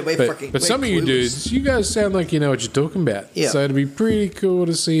 we're but fucking- but we're some of you clueless. dudes, you guys sound like you know what you're talking about. Yeah. So it'd be pretty cool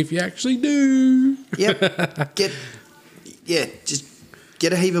to see if you actually do. Yep. Just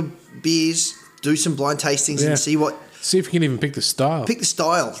get a heap of beers, do some blind tastings Yeah. and see what. See if you can even pick the style. Pick the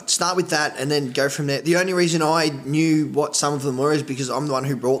style. Start with that and then go from there. The only reason I knew what some of them were is because I'm the one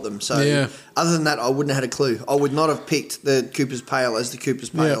who brought them. So Yeah. other than that, I wouldn't have had a clue. I would not have picked the Cooper's Pale as the Cooper's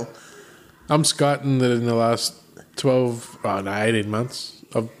Pale. I'm skiting that in the last 18 months,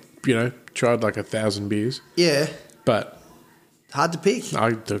 I've, tried like 1,000 beers. Yeah. But Hard to pick.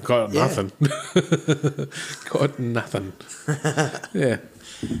 I got Yeah. nothing. Got nothing. Yeah.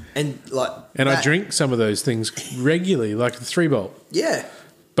 And like, And I that- drink some of those things regularly, like the 3-bolt. Yeah,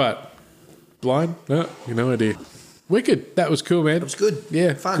 But blind? No, no idea. Wicked. That was cool, man. It was good.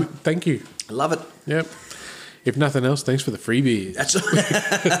 Yeah. Fun. Good. Thank you. I love it. Yep. If nothing else, thanks for the free beers. That's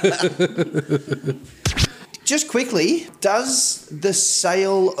just quickly. Does the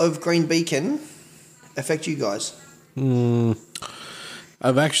sale of Green Beacon affect you guys?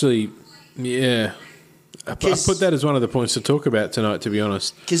 I've actually, yeah. I put that as one of the points to talk about tonight, to be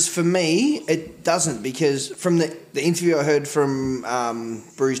honest. Because for me, it doesn't. Because from the interview I heard from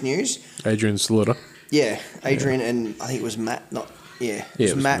Brews News, Adrian Slaughter. yeah, Adrian and I think it was Matt. It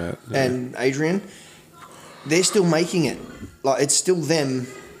was Matt yeah. and Adrian. They're still making it. Like, it's still them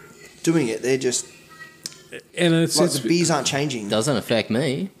doing it. They're just And it's, like, the beers aren't changing. Doesn't affect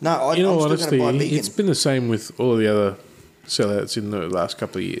me. No, I'm in all still honesty, going to buy Beacon. it's been the same with all the other sellouts in the last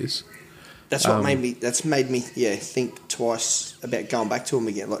couple of years. That's what made me. That's made me, think twice about going back to them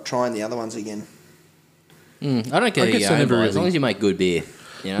again, like trying the other ones again. I don't care I who guess you I own never by, as long really- as you make good beer.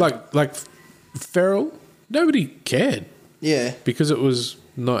 You know? Like Feral, nobody cared Yeah, because it was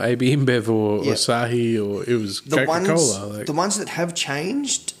not AB InBev or Yeah. Asahi or it was the Coca-Cola. the ones that have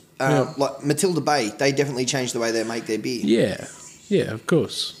changed, Yeah. like Matilda Bay, they definitely changed the way they make their beer. Yeah, of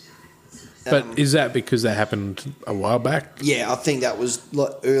course. But Um, is that because that happened a while back? Yeah, I think that was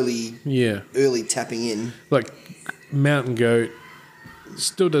like early tapping in. Like Mountain Goat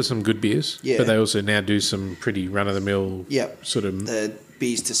still does some good beers, Yeah. but they also now do some pretty run-of-the-mill Yep. sort of... The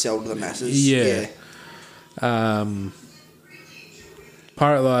beers to sell to the masses. Yeah.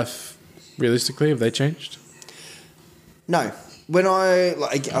 Pirate Life, realistically, have they changed? No, when I've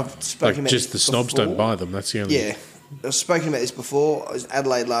spoken Like, about just the this snobs before. don't buy them, that's the only... Yeah, I've spoken about this before. I was in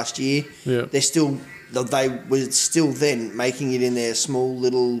Adelaide last year. Yeah. They were still then making it in their small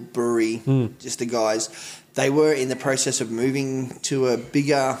little brewery, Hmm. just the guys. They were in the process of moving to a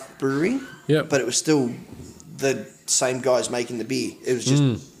bigger brewery, Yep. but it was still the same guys making the beer. It was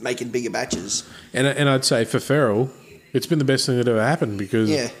just making bigger batches. And I'd say for Feral, it's been the best thing that ever happened because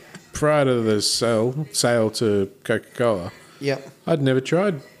Yeah. prior to the sale to Coca-Cola, Yep. I'd never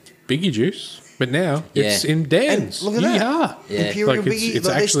tried Biggie Juice, but now it's Yeah. in Dan's. And look at that. Yeehaw. Yeah. Imperial Like, it's- Biggie, it's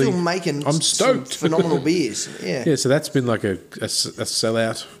like, actually- they're still making I'm some stoked. phenomenal beers. Yeah. Yeah, so that's been like a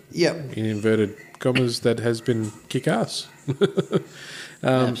sellout Yep. in inverted commas that has been kick-ass.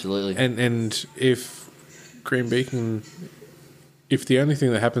 Absolutely. And if Green Beacon, if the only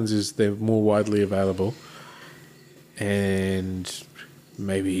thing that happens is they're more widely available and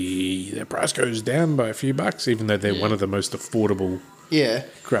maybe their price goes down by a few bucks, even though they're one of the most affordable Yeah.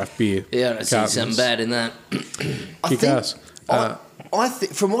 craft beer Yeah, I don't see cartons. something bad in that. I Kick think, ass. I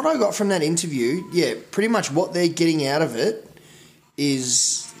think from what I got from that interview, yeah, pretty much what they're getting out of it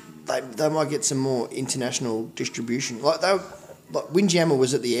is they might get some more international distribution. Like Windjammer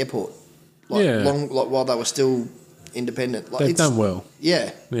was at the airport, Yeah. while they were still independent. Like, They've it's- done well.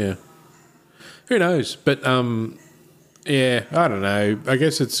 Yeah, Yeah. Who knows? But yeah, I don't know. I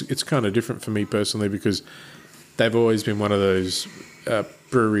guess it's kind of different for me personally because they've always been one of those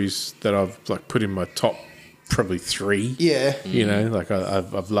breweries that I've like put in my top probably 3. yeah. You know, like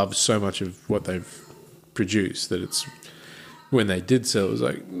I've loved so much of what they've produced that it's when they did sell, it was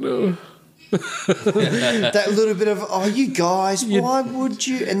like no. That little bit of you guys, why would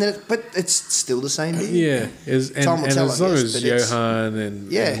you? And then, but it's still the same beer. Yeah, Time will tell, as I long guess, as but it's- Johan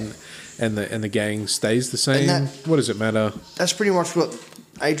and Yeah. and the gang stays the same, that- what does it matter? That's pretty much what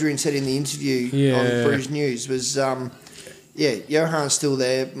Adrian said in the interview Yeah. on Brews News was, Johan's still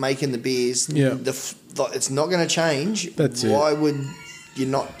there making the beers. Yeah. It's not going to change. That's it. Why would you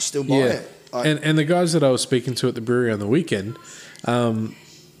not still buy it? Like, and the guys that I was speaking to at the brewery on the weekend,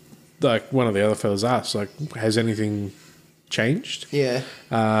 like one of the other fellas asked, like, has anything changed? yeah,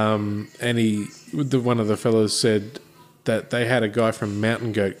 And one of the fellas said that they had a guy from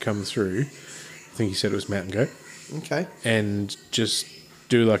Mountain Goat come through. I think he said it was Mountain Goat, okay, and just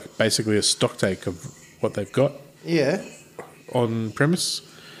do like basically a stock take of what they've got yeah, on premise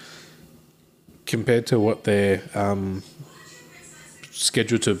compared to what they're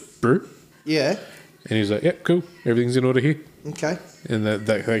scheduled to brew. yeah, And he was like, "Yep, cool, everything's in order here." okay, And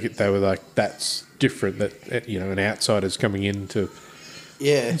they were like, "That's different. That an outsider's coming in to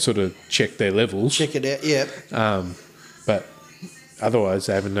yeah. sort of check their levels." Check it out. Yeah, But otherwise,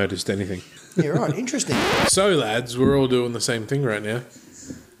 I haven't noticed anything. yeah, right. Interesting. So, lads, we're all doing the same thing right now.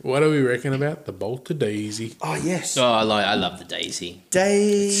 What do we reckon about the Bolter Daisy? Oh, yes. Oh, I love the Daisy.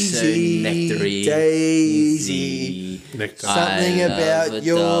 Daisy. So nectary. Daisy. Nectar. Something I love about a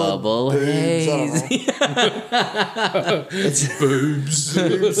your double boobs. hazy. It's Boobs.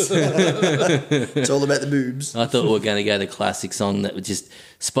 it's all about the boobs. I thought we were going to go the classic song that would just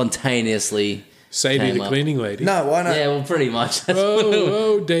spontaneously Sadie came the up. cleaning lady. No, why not? Yeah, well, pretty much. That's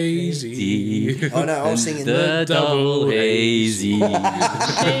Oh, Daisy. Oh, no, I was singing the double hazy.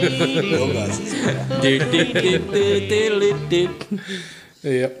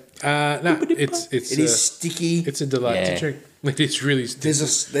 Yep. No, it's It is sticky. it's a delight Yeah. to drink. It is really sticky.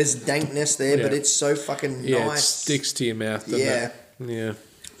 There's dankness there, but Yeah. it's so fucking Yeah, it nice. sticks to your mouth. Doesn't Yeah. it? Yeah.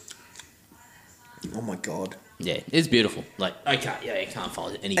 Oh my god. Yeah, it's beautiful. Like you can't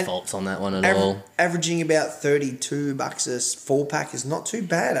find any And faults on that one at all. Averaging about $32 a 4-pack is not too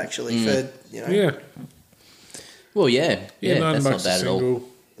bad actually for Yeah. Well, yeah, Yeah, that's not $9 bad a at all. single.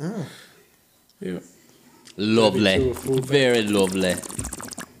 Yeah. 32 Lovely, a full pack. very lovely.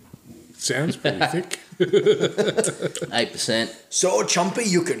 Sounds pretty thick. 8%. So chumpy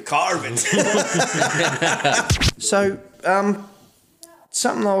you can carve it. So,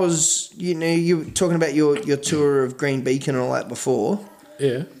 something I was, you were talking about your tour of Green Beacon and all that before,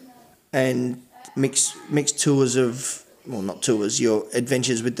 Yeah. and mixed tours of, well, not tours, your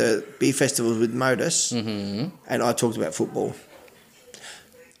adventures with the beer festivals with Modus, and I talked about football.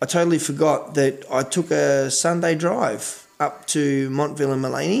 I totally forgot that I took a Sunday drive up to Montville and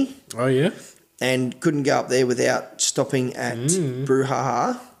Mulaney Oh, yeah? and couldn't go up there without stopping at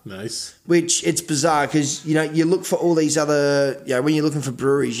Brouhaha. Nice. Which it's bizarre because you look for all these other when you're looking for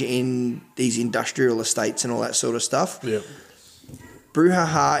breweries you're in these industrial estates and all that sort of stuff. Yeah.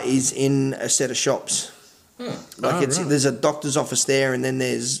 Brouhaha is in a set of shops. Right. There's a doctor's office there, and then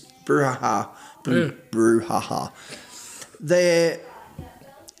there's Brouhaha. Brouhaha. They're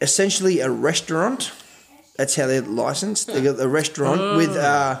essentially a restaurant. That's how they're licensed. They got the restaurant with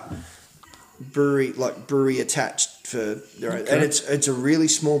brewery attached for their own, and it's a really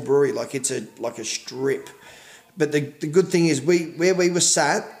small brewery, like it's a strip. But the good thing is where we were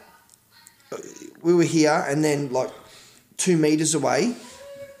sat, we were here, and then like 2 meters away,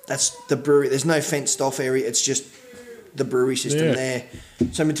 that's the brewery. There's no fenced off area. It's just the brewery system there.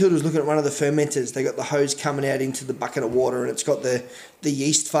 So Matilda was looking at one of the fermenters. They got the hose coming out into the bucket of water, and it's got the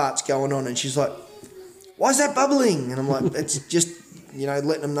yeast farts going on, and she's like, "Why is that bubbling?" And I'm like, "It's just."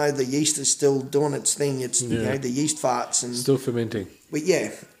 Letting them know the yeast is still doing its thing. It's the yeast farts and Still fermenting. we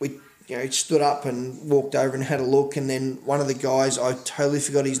stood up and walked over and had a look, and then one of the guys, I totally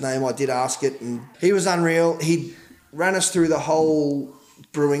forgot his name. I did ask it, and he was unreal. He ran us through the whole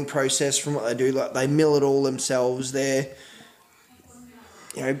brewing process from what they do. Like they mill it all themselves. They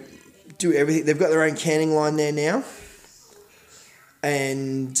do everything. They've got their own canning line there now,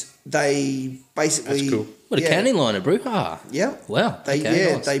 and they basically. That's cool. What a canning line at Brouhaha. Yeah. Wow. They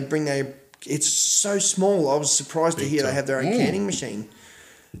nice. they bring their. It's so small. I was surprised to hear they have their own canning machine.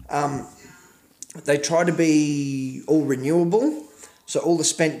 They try to be all renewable, so all the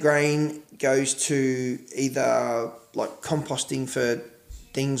spent grain goes to either like composting for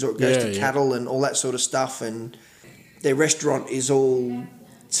things, or it goes to cattle and all that sort of stuff. And their restaurant is all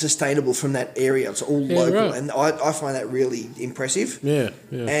sustainable from that area. It's all local, right. and I find that really impressive. Yeah.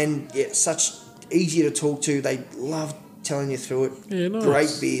 And such easy to talk to. They love telling you through it. Yeah, nice.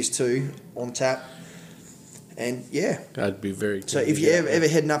 Great beers too on tap. And I'd be very. so if you're ever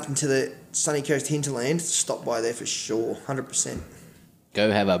heading up into the sunny coast hinterland, stop by there for sure, 100%. Go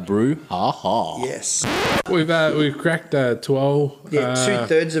have a Brouhaha. Yes. We've cracked Tuol. Yeah,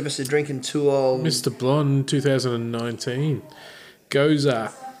 2/3 of us are drinking Tuol. Mr. Blonde 2019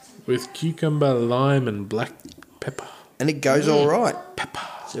 Goza with cucumber, lime, and black pepper. And it goes all right. Pepper.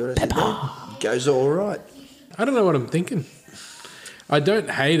 See what I said there? Goes all right. I don't know what I'm thinking. I don't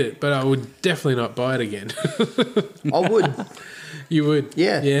hate it, but I would definitely not buy it again. I would. You would?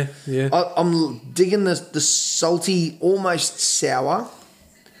 Yeah. Yeah. I'm digging the salty, almost sour.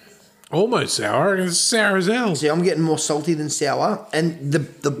 Almost sour. It's sour as hell. See, I'm getting more salty than sour, and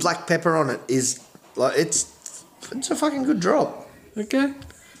the black pepper on it is like it's a fucking good drop. Okay.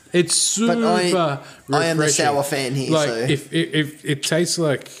 It's super I am the refreshing. sour fan here. Like, so. if it tastes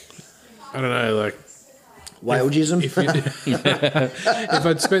like, I don't know, like... Whale-gism? If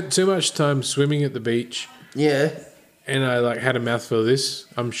I'd spent too much time swimming at the beach... Yeah. And I had a mouthful of this,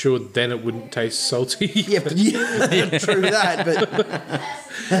 I'm sure then it wouldn't taste salty. Yeah, true that,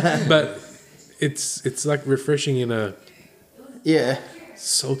 but... But it's like refreshing in a... Yeah.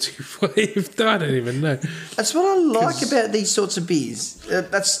 Salty way. I don't even know. That's what I like about these sorts of beers.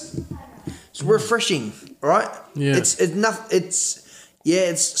 It's refreshing, right? Yeah. It's Yeah,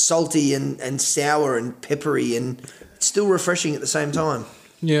 it's salty and sour and peppery and it's still refreshing at the same time.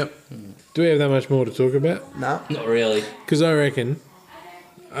 Yeah. Do we have that much more to talk about? No. Not really. Because I reckon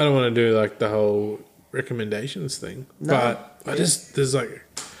I don't want to do like the whole recommendations thing, but there's like,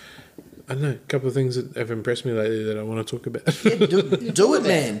 I don't know, a couple of things that have impressed me lately that I want to talk about. Yeah, do it,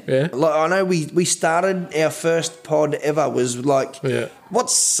 man. Yeah. Like, I know we started our first pod ever was like,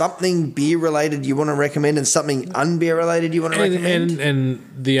 what's something beer related you want to recommend and something unbeer related you want to recommend? And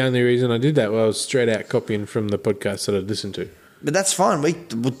the only reason I did that was straight out copying from the podcast that I'd listened to. But that's fine.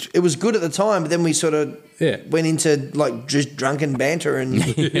 It was good at the time, but then we sort of went into like just drunken banter and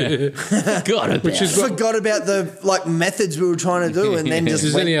forgot about the like methods we were trying to do, and then just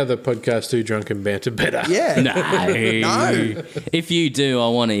Does any other podcast do drunken banter better? Yeah. No. If you do, I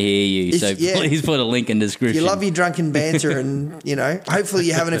want to hear you. Please put a link in the description. You love your drunken banter, and hopefully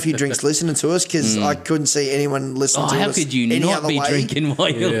you're having a few drinks listening to us because I couldn't see anyone listening to us. How could you any not other be way. drinking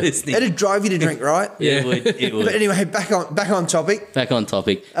while you're listening? It'd drive you to drink, right? It would. But anyway, back on topic. Back on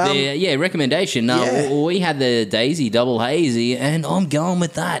topic. Recommendation. We had the Daisy Double Hazy, and I'm going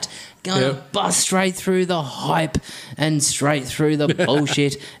with that. Gonna bust straight through the hype and straight through the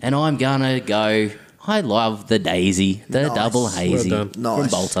bullshit, and I'm gonna go. I love the Daisy, the Double Hazy Well done. from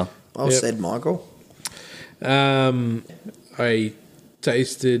Bolter. Well said, Michael. I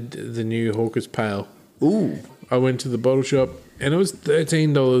tasted the new Hawker's Pale. Ooh. I went to the bottle shop and it was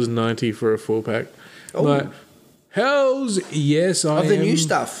 $13.90 for a 4-pack. Like, hells yes, I am. Of the new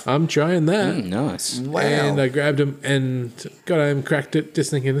stuff. I'm trying that. Nice. Wow. And I grabbed them and got home, cracked it,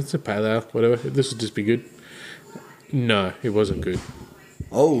 just thinking it's a pale ale, whatever. This will just be good. No, it wasn't good.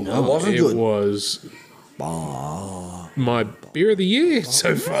 Oh, no, it wasn't good. It was my beer of the year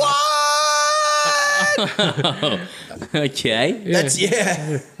so far. Okay. Yeah. That's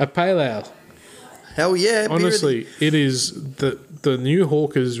A pale ale. hell yeah. Honestly, it is the new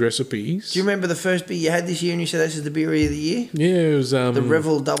Hawker's recipes. Do you remember the first beer you had this year and you said this is the beer of the year? Yeah, it was The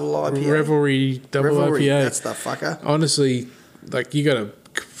Revel Double IPA. Revelry Double IPA. That's the fucker. Honestly, like you got to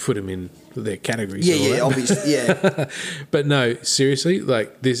put them in their categories. and all Yeah, that. obviously, yeah. But no, seriously,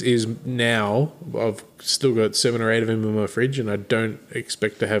 like this is now. I've still got 7 or 8 of them in my fridge, and I don't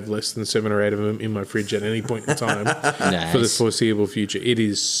expect to have less than 7 or 8 of them in my fridge at any point in time for the foreseeable future. It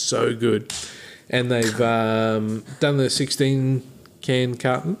is so good, and they've done the 16 can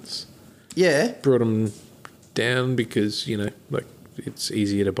cartons. Yeah. Brought them down because like it's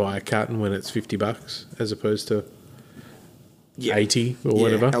easier to buy a carton when it's $50 as opposed to 80 or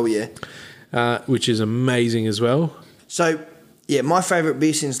whatever. Hell yeah. Which is amazing as well. So, yeah, my favourite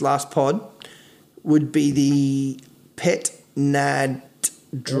beer since last pod would be the Pet Nad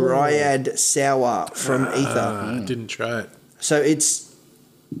Dryad Sour from Ether. I didn't try it. So it's,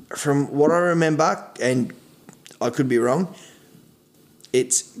 from what I remember, and I could be wrong,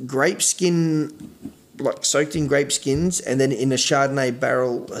 it's grape skin, like soaked in grape skins, and then in a Chardonnay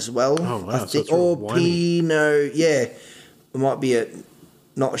barrel as well. Oh, wow. I So think, it's real or winey. Pinot, yeah. It might be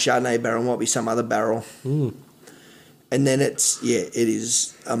not a Chardonnay barrel, it might be some other barrel. Mm. And then it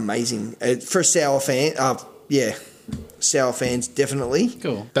is amazing. For a sour fan, sour fans, definitely.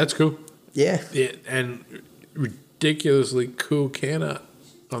 Cool. That's cool. Yeah. Yeah, and ridiculously cool can art.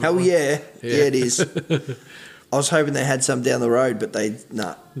 Hell yeah. Yeah, it is. I was hoping they had some down the road, but they,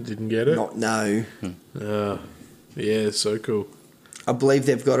 Didn't get it? no. Yeah, so cool. I believe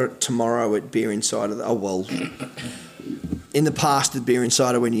they've got it tomorrow at Beer Insider. Oh, well, in the past at Beer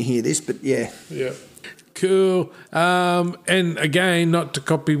Insider when you hear this, but yeah. Yeah. Cool. And again, not to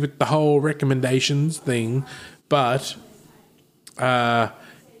copy with the whole recommendations thing, but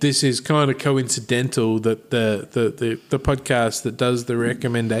this is kind of coincidental that the podcast that does the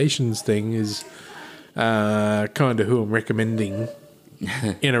recommendations thing is kind of who I'm recommending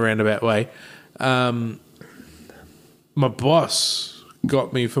in a roundabout way. My boss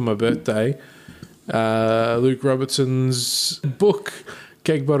got me for my birthday Luke Robertson's book,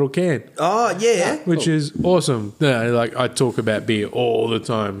 Keg Bottle Can. Oh, yeah. Which is awesome. No, like I talk about beer all the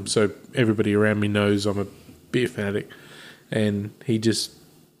time, so everybody around me knows I'm a beer fanatic. And he just,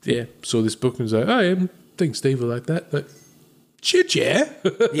 saw this book and was like, oh, yeah, I think Steve will like that. Like, shit, yeah.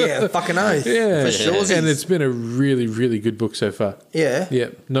 Yeah, fucking oath. Yeah. For sure. And it's been a really, really good book so far. Yeah. Yeah.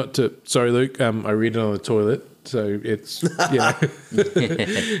 Sorry, Luke, I read it on the toilet. So it's,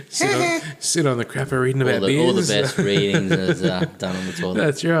 sit on the crap of reading about beers. All the best readings is done on the toilet.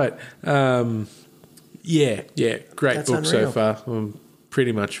 That's right. Great That's book unreal. so far. I'm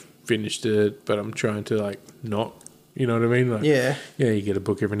pretty much finished it, but I'm trying to not. You know what I mean? Like, Yeah. you get a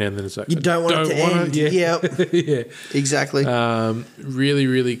book every now and then. It's like You don't want it to end. Yeah, yeah. Exactly. Really,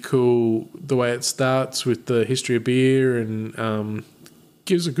 really cool the way it starts with the history of beer and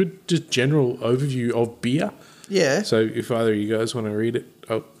gives a good just general overview of beer. Yeah. So if either of you guys want to read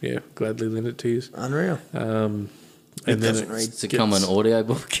it, gladly lend it to you. Unreal. And then doesn't read. It's become an audio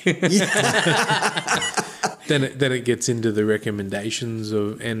book. Then it gets into the recommendations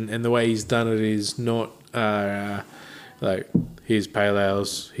of and the way he's done it is not like here's pale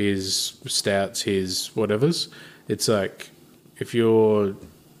ales, here's stouts, here's whatever's. It's like if you're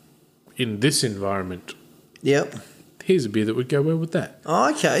in this environment, Yep. here's a beer that would go well with that.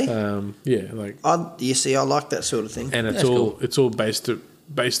 Oh, okay. You see, I like that sort of thing. and it's all based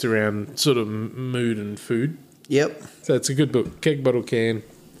around sort of mood and food. Yep. So it's a good book. Keg Bottle Can.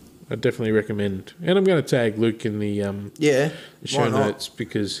 I definitely recommend. And I'm going to tag Luke in the show notes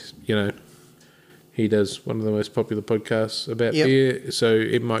because, he does one of the most popular podcasts about beer, so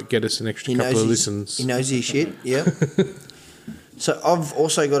it might get us an extra couple of listens. He knows his shit, yep. So I've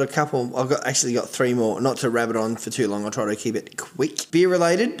also got a couple. I've got 3 more. Not to rabbit on for too long. I'll try to keep it quick. Beer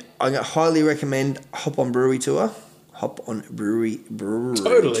related. I highly recommend Hop On Brewery Tour. Brewery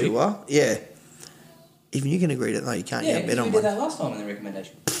Totally. Tour. Yeah. Even you can agree to that. No, you can't. Yeah, bet on we one. did that last time in the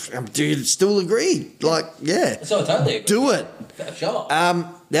recommendation. Dude, still agree. Like, yeah. So I totally agree. Do it. Sure.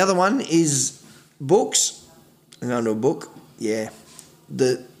 The other one is books. I'm going to a book. Yeah.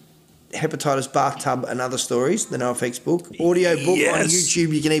 The Hepatitis Bathtub and Other Stories, the NoFX book. Audio book on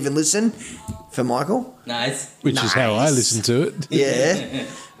YouTube. You can even listen for Michael. Nice. Which is how I listen to it. Yeah.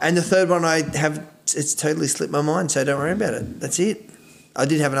 And the third one I have, it's totally slipped my mind, so don't worry about it. That's it. I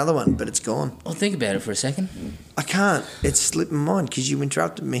did have another one, but it's gone. Well, think about it for a second. I can't. It's slipped my mind because you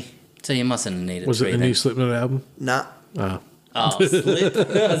interrupted me. So you mustn't have needed Was it the new Slipknot album? Nah. Oh. Oh, slip.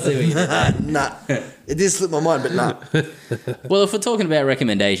 I see what you did. Nah. It did slip my mind, but nah. Well, if we're talking about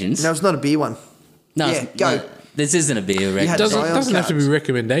recommendations... No, it's not a beer one. No, Yeah, go. no, this isn't a beer had recommendation. Doesn't have to be cards.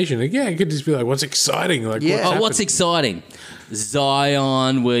 recommendation. Yeah, it could just be like, what's exciting? Like, Yeah. What's exciting?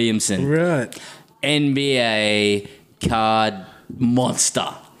 Zion Williamson. Right. NBA card monster.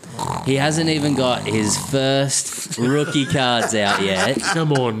 He hasn't even got his first rookie cards out yet.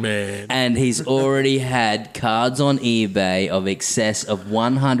 Come on, man. And he's already had cards on eBay of excess of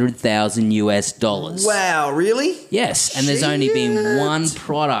 $100,000. Wow, really? Yes, and there's only been Shit. one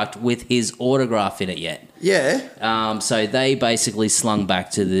product with his autograph in it yet. Yeah. So they basically slung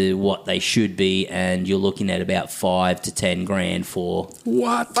back to what they should be, and you're looking at about $5 to $10,000 for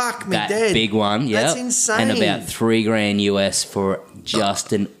What? Fuck me that dead. big one. Yeah, That's insane. And about $3,000 US for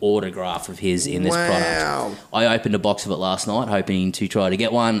just an autograph of his in this Wow. product. I opened a box of it last night, hoping to try to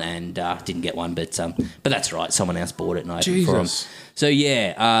get one, and didn't get one. But that's right, someone else bought it and I opened it for him. Jesus. So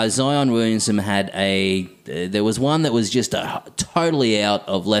yeah, Zion Williamson had there was one that was just totally out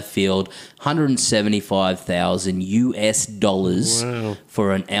of left field, $175,000 US Wow.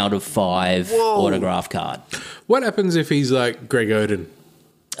 for an out of 5 autograph card. What happens if he's like Greg Oden?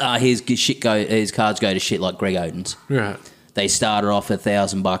 His cards go to shit like Greg Oden's. Right. They started off at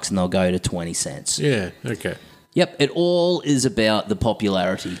 $1,000 and they'll go to 20 cents. Yeah, okay. Yep, it all is about the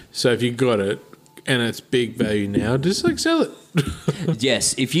popularity. So if you got it and it's big value now, just like sell it.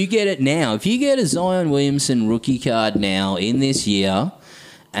 Yes, if you get it now, if you get a Zion Williamson rookie card now in this year,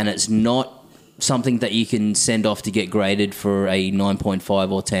 and it's not something that you can send off to get graded for a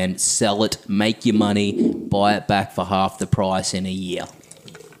 9.5 or 10, sell it, make your money, buy it back for half the price in a year.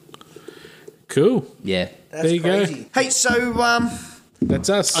 Cool. Yeah. That's there you crazy. go. Hey, so That's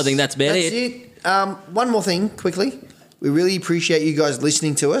us. I think that's about that's it. it. One more thing, quickly. We really appreciate you guys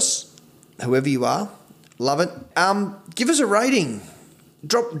listening to us, whoever you are. Love it. Give us a rating.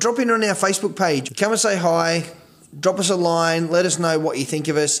 Drop in on our Facebook page. Come and say hi. Drop us a line. Let us know what you think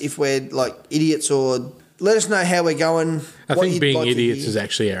of us. If we're like idiots, or let us know how we're going. I what think you'd being like to idiots hear. is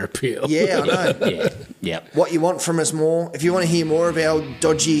actually our appeal. Yeah, I know. Yeah. Yep. What you want from us more. If you want to hear more of our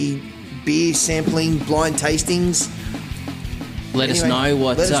dodgy beer sampling, blind tastings, Let us Anyway, know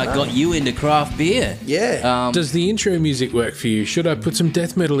what let us know. got you into craft beer. yeah. Does the intro music work for you? Should I put some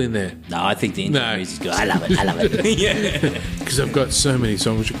death metal in there? No, I think the intro No. music's good. I love it. I love it. Yeah. Because I've got so many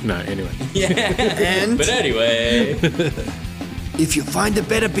songs. No, anyway. And But anyway. if you find a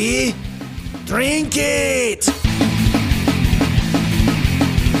better beer, drink it.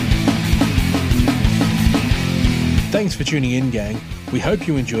 Thanks for tuning in, gang. We hope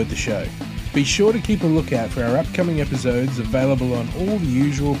you enjoyed the show. Be sure to keep a lookout for our upcoming episodes available on all the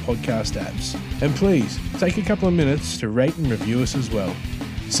usual podcast apps. And please, take a couple of minutes to rate and review us as well.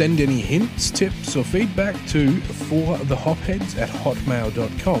 Send any hints, tips, or feedback to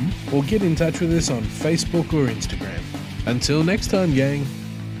forthehopheads@hotmail.com or get in touch with us on Facebook or Instagram. Until next time, gang,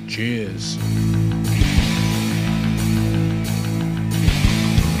 cheers.